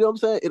love it. You know what I'm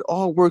saying? It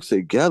all works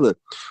together.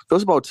 So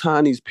it's about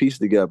tying these pieces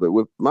together.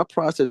 With my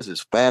process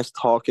is fast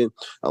talking,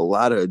 a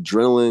lot of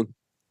adrenaline,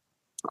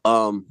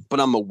 but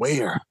I'm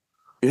aware.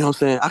 You know what I'm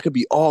saying? I could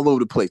be all over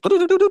the place.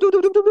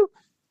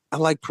 I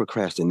like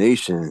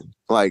procrastination.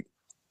 Like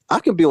I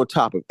can be on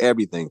top of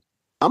everything.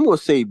 I'm gonna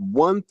save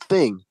one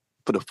thing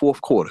for the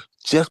fourth quarter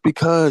just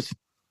because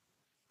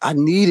I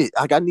need it.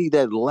 Like I need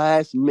that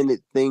last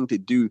minute thing to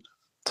do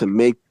to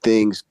make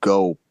things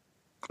go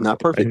not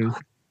perfect,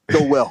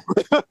 go well.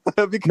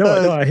 Because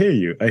no, I hear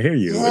you.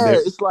 Yeah,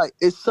 it's like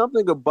it's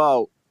something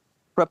about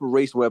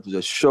preparation, whether it's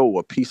a show or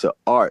a piece of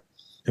art,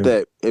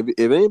 that if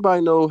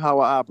anybody knows how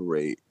I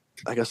operate,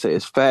 like I said,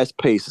 it's fast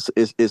paced,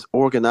 it's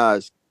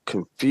organized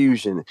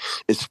confusion,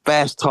 it's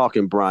fast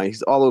talking. Brian,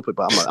 he's all over,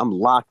 but I'm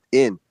locked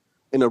in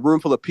a room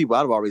full of people.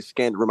 I've already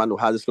scanned the room. I know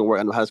how this is gonna work.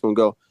 I know how it's gonna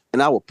go,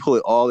 and I will pull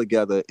it all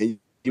together. And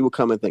you will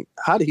come and think,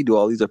 how did he do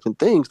all these different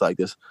things like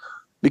this?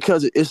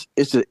 Because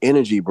it's an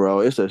energy, bro.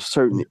 It's a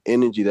certain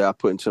energy that I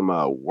put into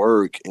my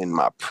work and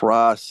my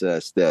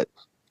process that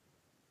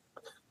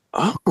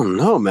I don't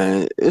know,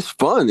 man. It's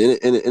fun, and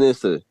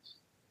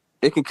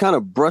it can kind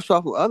of brush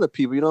off with other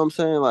people. You know what I'm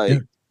saying?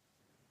 Like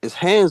it's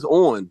hands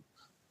on.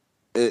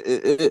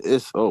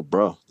 It's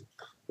bro.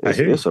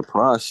 It's a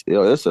process.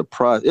 It's a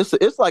process.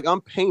 It's like I'm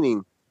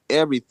painting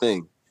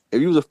everything. If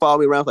you was to follow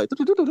me around, like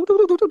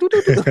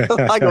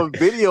like a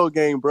video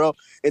game, bro,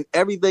 and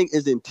everything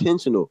is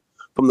intentional.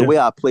 From the way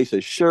I place a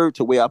shirt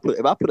to where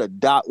if I put a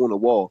dot on the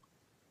wall,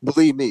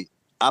 believe me,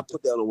 I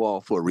put that on the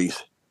wall for a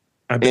reason.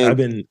 I've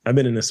been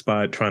in a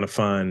spot trying to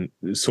find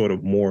sort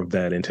of more of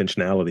that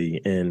intentionality,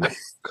 and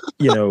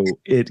you know,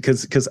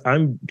 because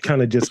I'm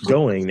kind of just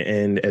going,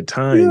 and at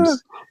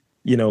times,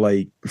 you know,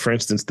 like for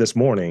instance, this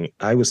morning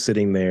I was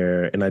sitting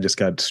there and I just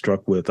got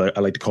struck with I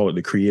like to call it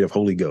the creative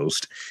Holy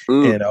Ghost,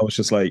 and I was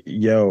just like,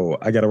 yo,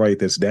 I got to write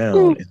this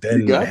down, and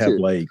then I have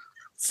like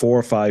 4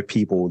 or 5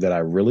 people that I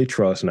really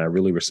trust and I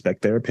really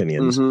respect their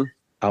opinions.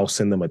 I'll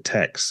send them a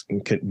text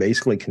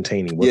basically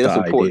containing what the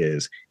idea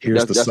is.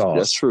 Here's the sauce.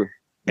 That's true.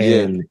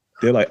 And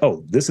they're like,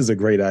 oh, this is a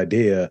great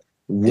idea.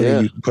 When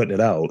are you putting it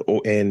out?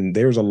 And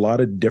there's a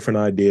lot of different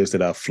ideas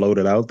that I've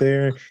floated out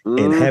there,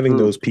 and having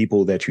those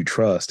people that you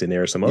trust. And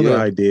there are some other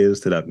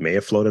ideas that I may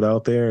have floated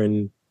out there,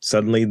 and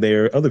suddenly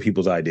they're other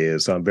people's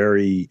ideas. So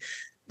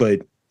but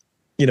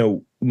you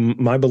know,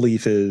 my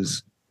belief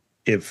is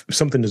if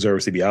something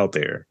deserves to be out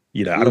there,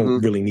 you know, I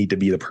don't really need to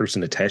be the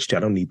person attached to it. I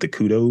don't need the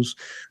kudos,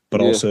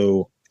 but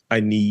also I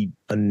need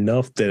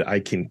enough that I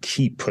can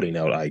keep putting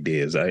out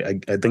ideas. I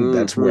think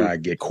that's where I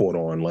get caught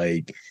on.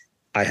 Like,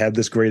 I have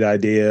this great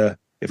idea.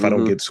 If I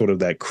don't get sort of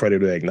that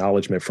credit or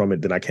acknowledgement from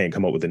it, then I can't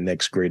come up with the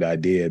next great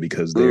idea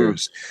because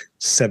there's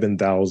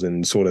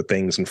 7,000 sort of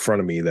things in front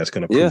of me that's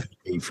going to prevent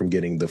me from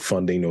getting the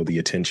funding or the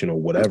attention or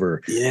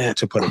whatever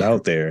to put it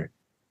out there.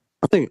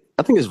 I think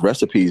it's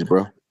recipes,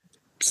 bro.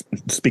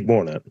 Speak more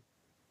on that.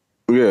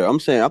 Yeah, I'm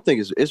saying I think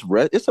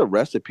it's a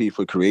recipe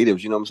for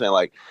creatives. You know what I'm saying?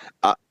 Like,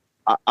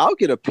 I'll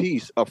get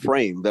a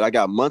frame that I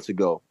got months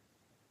ago,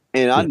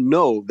 and I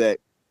know that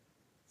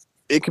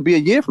it could be a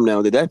year from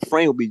now that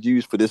frame will be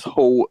used for this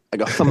whole,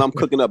 like, something I'm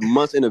cooking up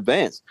months in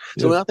advance.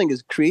 So when I think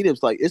it's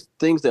creatives, like, it's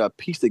things that are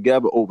pieced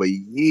together over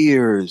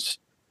years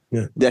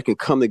that can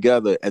come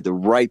together at the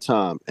right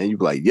time, and you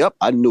be like, yep,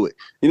 I knew it.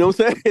 You know what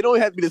I'm saying? It don't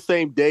have to be the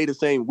same day, the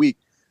same week.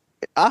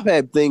 I've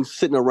had things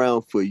sitting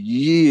around for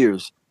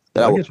years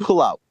that I would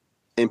pull out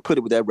and put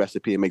it with that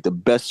recipe and make the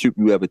best soup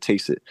you ever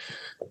tasted.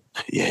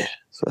 Yeah.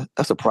 So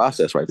that's a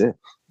process right there.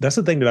 That's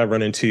the thing that I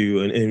run into,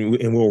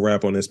 and we'll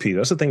wrap on this piece.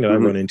 That's the thing that I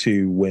run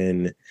into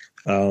when,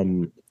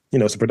 you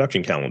know, it's a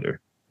production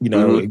calendar, you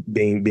know,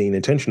 being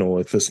intentional.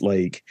 If it's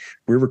like,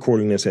 we're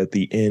recording this at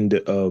the end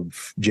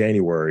of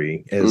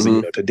January as,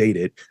 you know, to date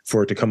it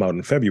for it to come out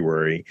in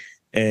February.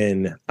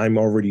 And I'm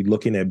already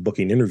looking at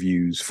booking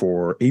interviews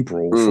for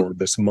April for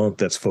this month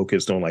that's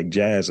focused on like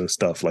jazz and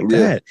stuff like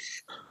that.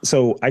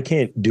 So I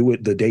can't do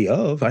it the day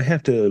of. I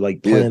have to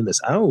like plan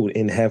this out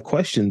and have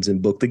questions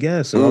and book the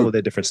guests and all of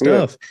that different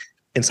stuff.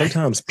 And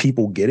sometimes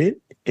people get it.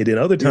 And then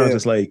other times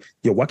it's like,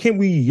 yo, why can't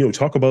we, you know,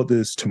 talk about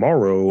this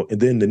tomorrow? And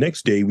then the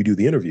next day we do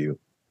the interview.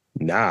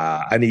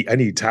 Nah, I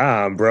need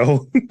time,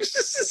 bro. And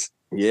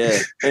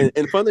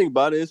the fun thing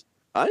about it is,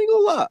 I ain't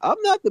gonna lie, I'm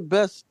not the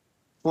best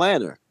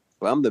planner.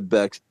 But I'm the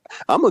best.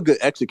 I'm a good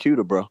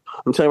executor, bro.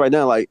 I'm telling you right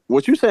now, like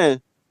what you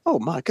saying, oh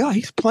my God,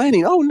 he's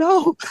planning. Oh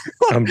no.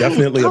 I'm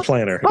definitely a how,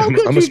 planner. how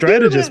could I'm a you do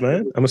strategist, that?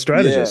 man. I'm a Yeah,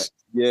 strategist.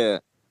 yeah,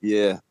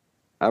 yeah.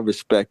 I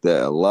respect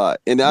that a lot.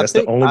 And I That's the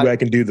think only way I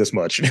can do this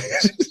much.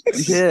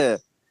 yeah.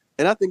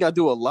 And I think I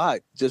do a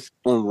lot just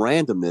on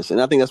randomness.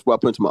 And I think that's what I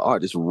put into my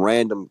art, just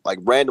random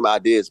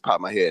ideas pop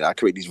in my head. I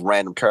create these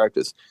random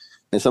characters.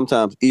 And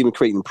sometimes even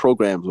creating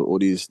programs or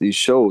these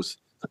shows,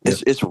 Yeah.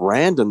 it's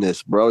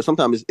randomness, bro.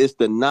 Sometimes it's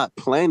the not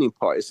planning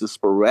part. It's the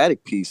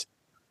sporadic piece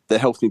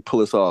that helps me pull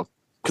this off.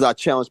 Because I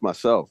challenge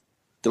myself.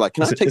 They're like,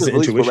 can I take It's this an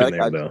really intuition sporadic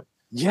there, idea? though.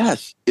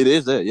 Yes, it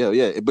is there. Yeah,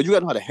 yeah. But you got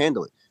to know how to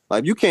handle it.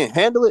 Like, if you can't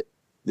handle it,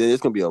 then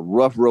it's going to be a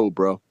rough road,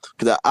 bro.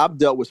 Because I've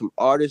dealt with some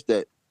artists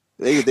that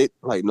they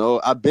like,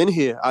 no, I've been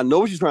here. I know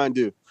what you're trying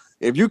to do.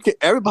 If you can,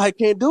 everybody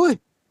can't do it.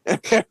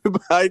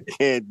 Everybody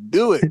can't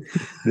do it.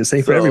 This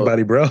ain't for So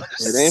everybody, bro.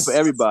 it ain't for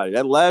everybody.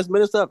 That last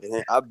minute stuff.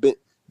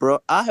 Bro,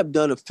 I have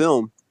done a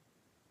film.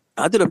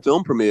 I did a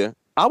film premiere.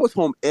 I was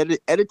home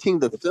editing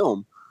the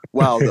film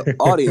while the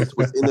audience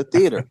was in the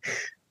theater.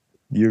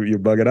 You're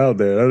bugging out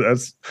there.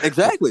 That's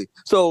Exactly.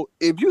 So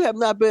if you have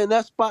not been in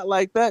that spot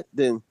like that,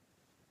 then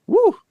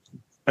woo.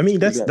 I mean,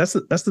 that's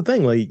the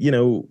thing. Like,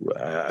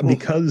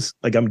 because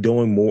like I'm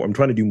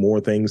trying to do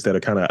more things that are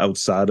kind of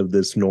outside of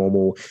this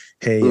normal,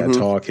 hey, I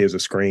talk, here's a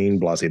screen,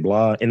 blah, blah,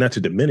 blah. And not to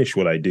diminish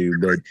what I do,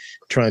 but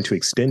trying to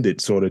extend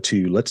it sort of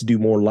to let's do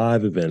more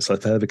live events,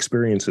 let's have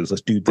experiences,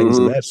 let's do things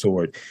of that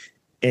sort.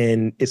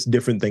 And it's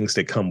different things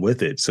that come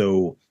with it.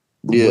 So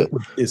yeah,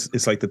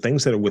 it's like the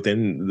things that are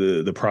within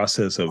the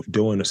process of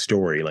doing a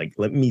story, like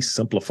let me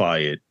simplify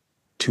it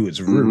to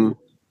its root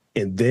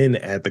and then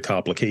add the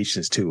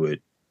complications to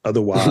it.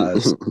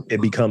 Otherwise,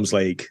 it becomes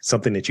like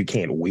something that you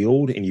can't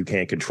wield and you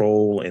can't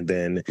control, and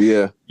then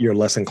you're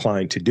less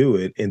inclined to do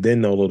it. And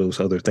then all of those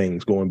other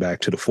things, going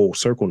back to the full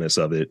circleness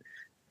of it,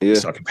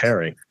 start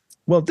comparing.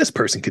 Well, if this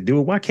person could do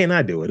it, why can't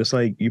I do it? It's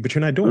like but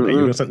you're not doing that.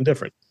 You're doing something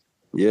different.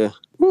 Yeah.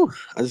 Whew.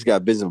 I just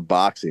got business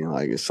boxing.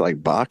 Like it's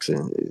like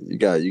boxing. You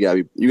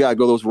gotta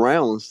go those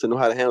rounds to know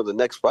how to handle the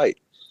next fight.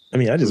 I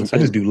mean, I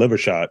just do liver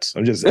shots.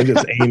 I'm just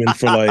aiming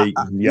for like,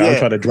 I'll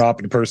try to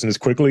drop the person as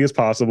quickly as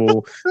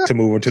possible to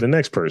move on to the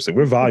next person.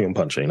 We're volume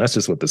punching. That's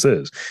just what this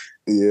is.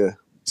 Yeah.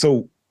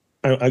 So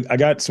I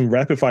got some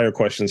rapid fire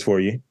questions for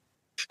you.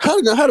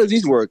 How does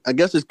these work? I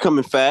guess it's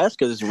coming fast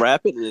because it's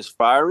rapid and it's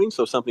firing.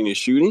 So something is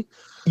shooting.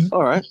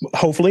 All right.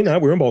 Hopefully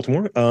not. We're in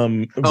Baltimore.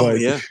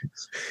 But yeah.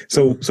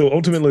 So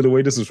ultimately, the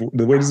way this is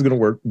going to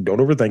work, don't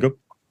overthink them.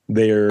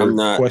 They're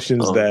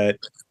questions that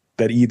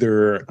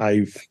either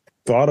I've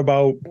thought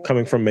about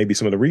coming from maybe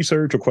some of the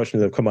research or questions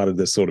that have come out of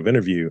this sort of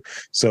interview.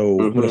 So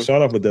I'm going to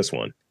start off with this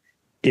one.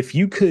 If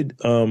you could,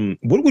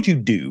 what would you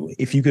do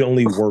if you could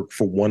only work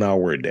for 1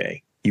 hour a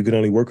day? You could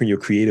only work on your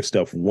creative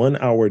stuff 1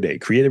 hour a day.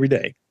 Create every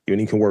day. You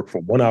only can work for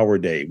 1 hour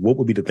a day. What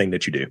would be the thing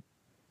that you do?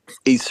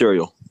 Eat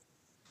cereal.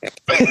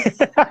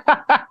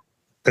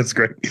 That's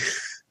great.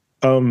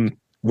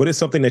 What is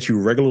something that you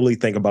regularly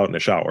think about in the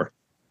shower?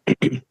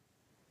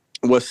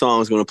 What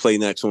song is going to play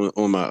next on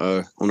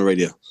the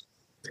radio?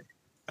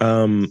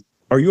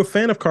 Are you a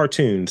fan of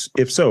cartoons?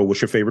 If so,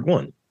 what's your favorite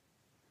one?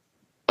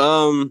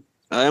 I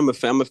am a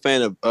fan. I'm a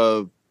fan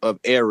of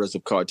eras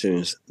of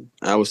cartoons.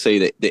 I would say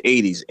that the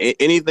 80s.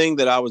 Anything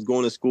that I was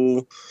going to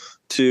school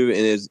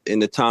to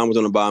and the time was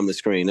on the bottom of the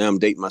screen. Now I'm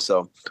dating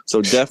myself.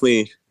 So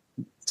definitely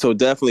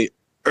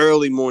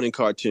early morning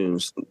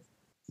cartoons.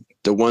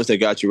 The ones that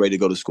got you ready to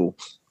go to school.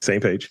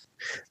 Same page.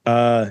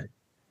 Let's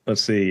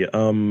see.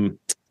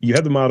 You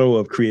have the motto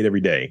of create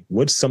every day.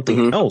 What's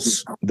something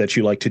else that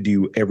you like to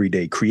do every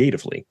day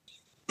creatively?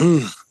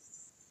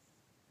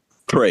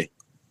 Pray.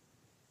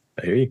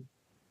 I hear you.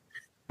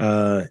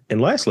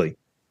 And lastly,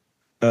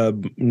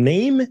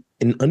 name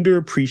an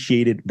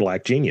underappreciated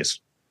Black genius.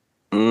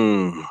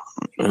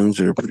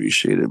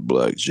 Underappreciated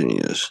Black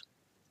genius.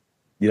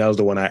 That was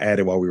the one I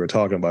added while we were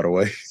talking, by the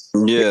way.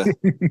 Yeah.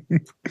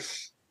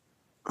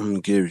 I'm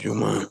going to give you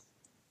mine.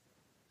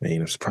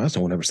 Man, I'm surprised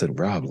no one ever said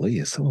Rob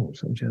Lee. So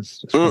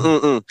just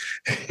my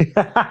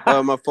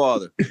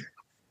father.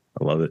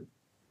 I love it.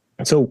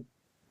 So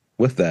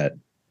with that,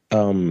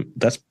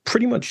 that's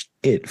pretty much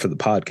it for the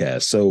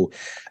podcast. So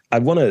I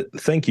want to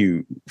thank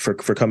you for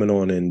coming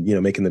on and,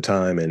 making the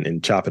time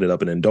and chopping it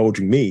up and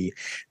indulging me.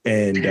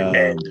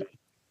 And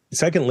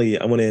secondly,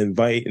 I want to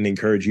invite and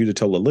encourage you to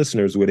tell the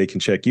listeners where they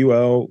can check you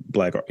out,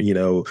 Black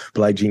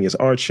Genius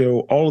Art Show,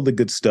 all of the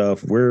good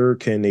stuff. Where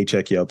can they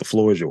check you out? The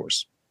floor is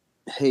yours.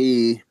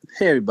 Hey,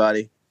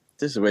 everybody.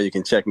 This is where you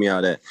can check me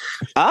out at.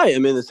 I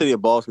am in the city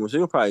of Baltimore, so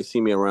you'll probably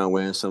see me around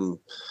wearing some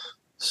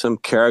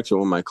character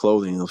on my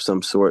clothing of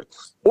some sort.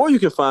 Or you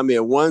can find me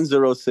at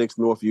 106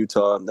 North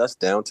Utah. That's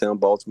downtown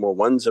Baltimore,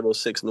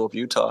 106 North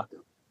Utah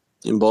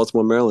in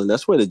Baltimore, Maryland.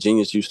 That's where the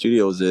Genius Guice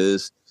Studios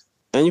is.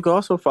 And you can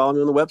also follow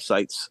me on the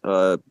websites,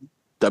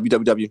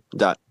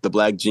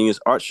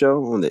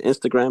 www.theblackgeniusartshow on the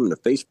Instagram and the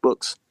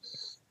Facebooks.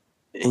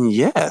 And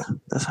yeah,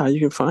 that's how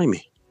you can find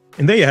me.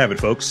 And there you have it,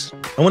 folks.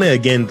 I want to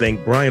again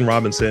thank Bryan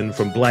Robinson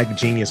from Black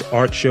Genius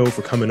Art Show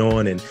for coming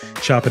on and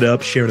chop it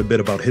up, sharing a bit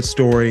about his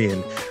story.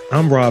 And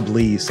I'm Rob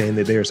Lee, saying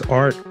that there's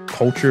art,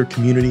 culture,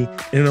 community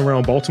in and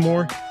around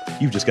Baltimore.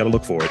 You've just got to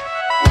look for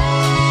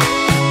it.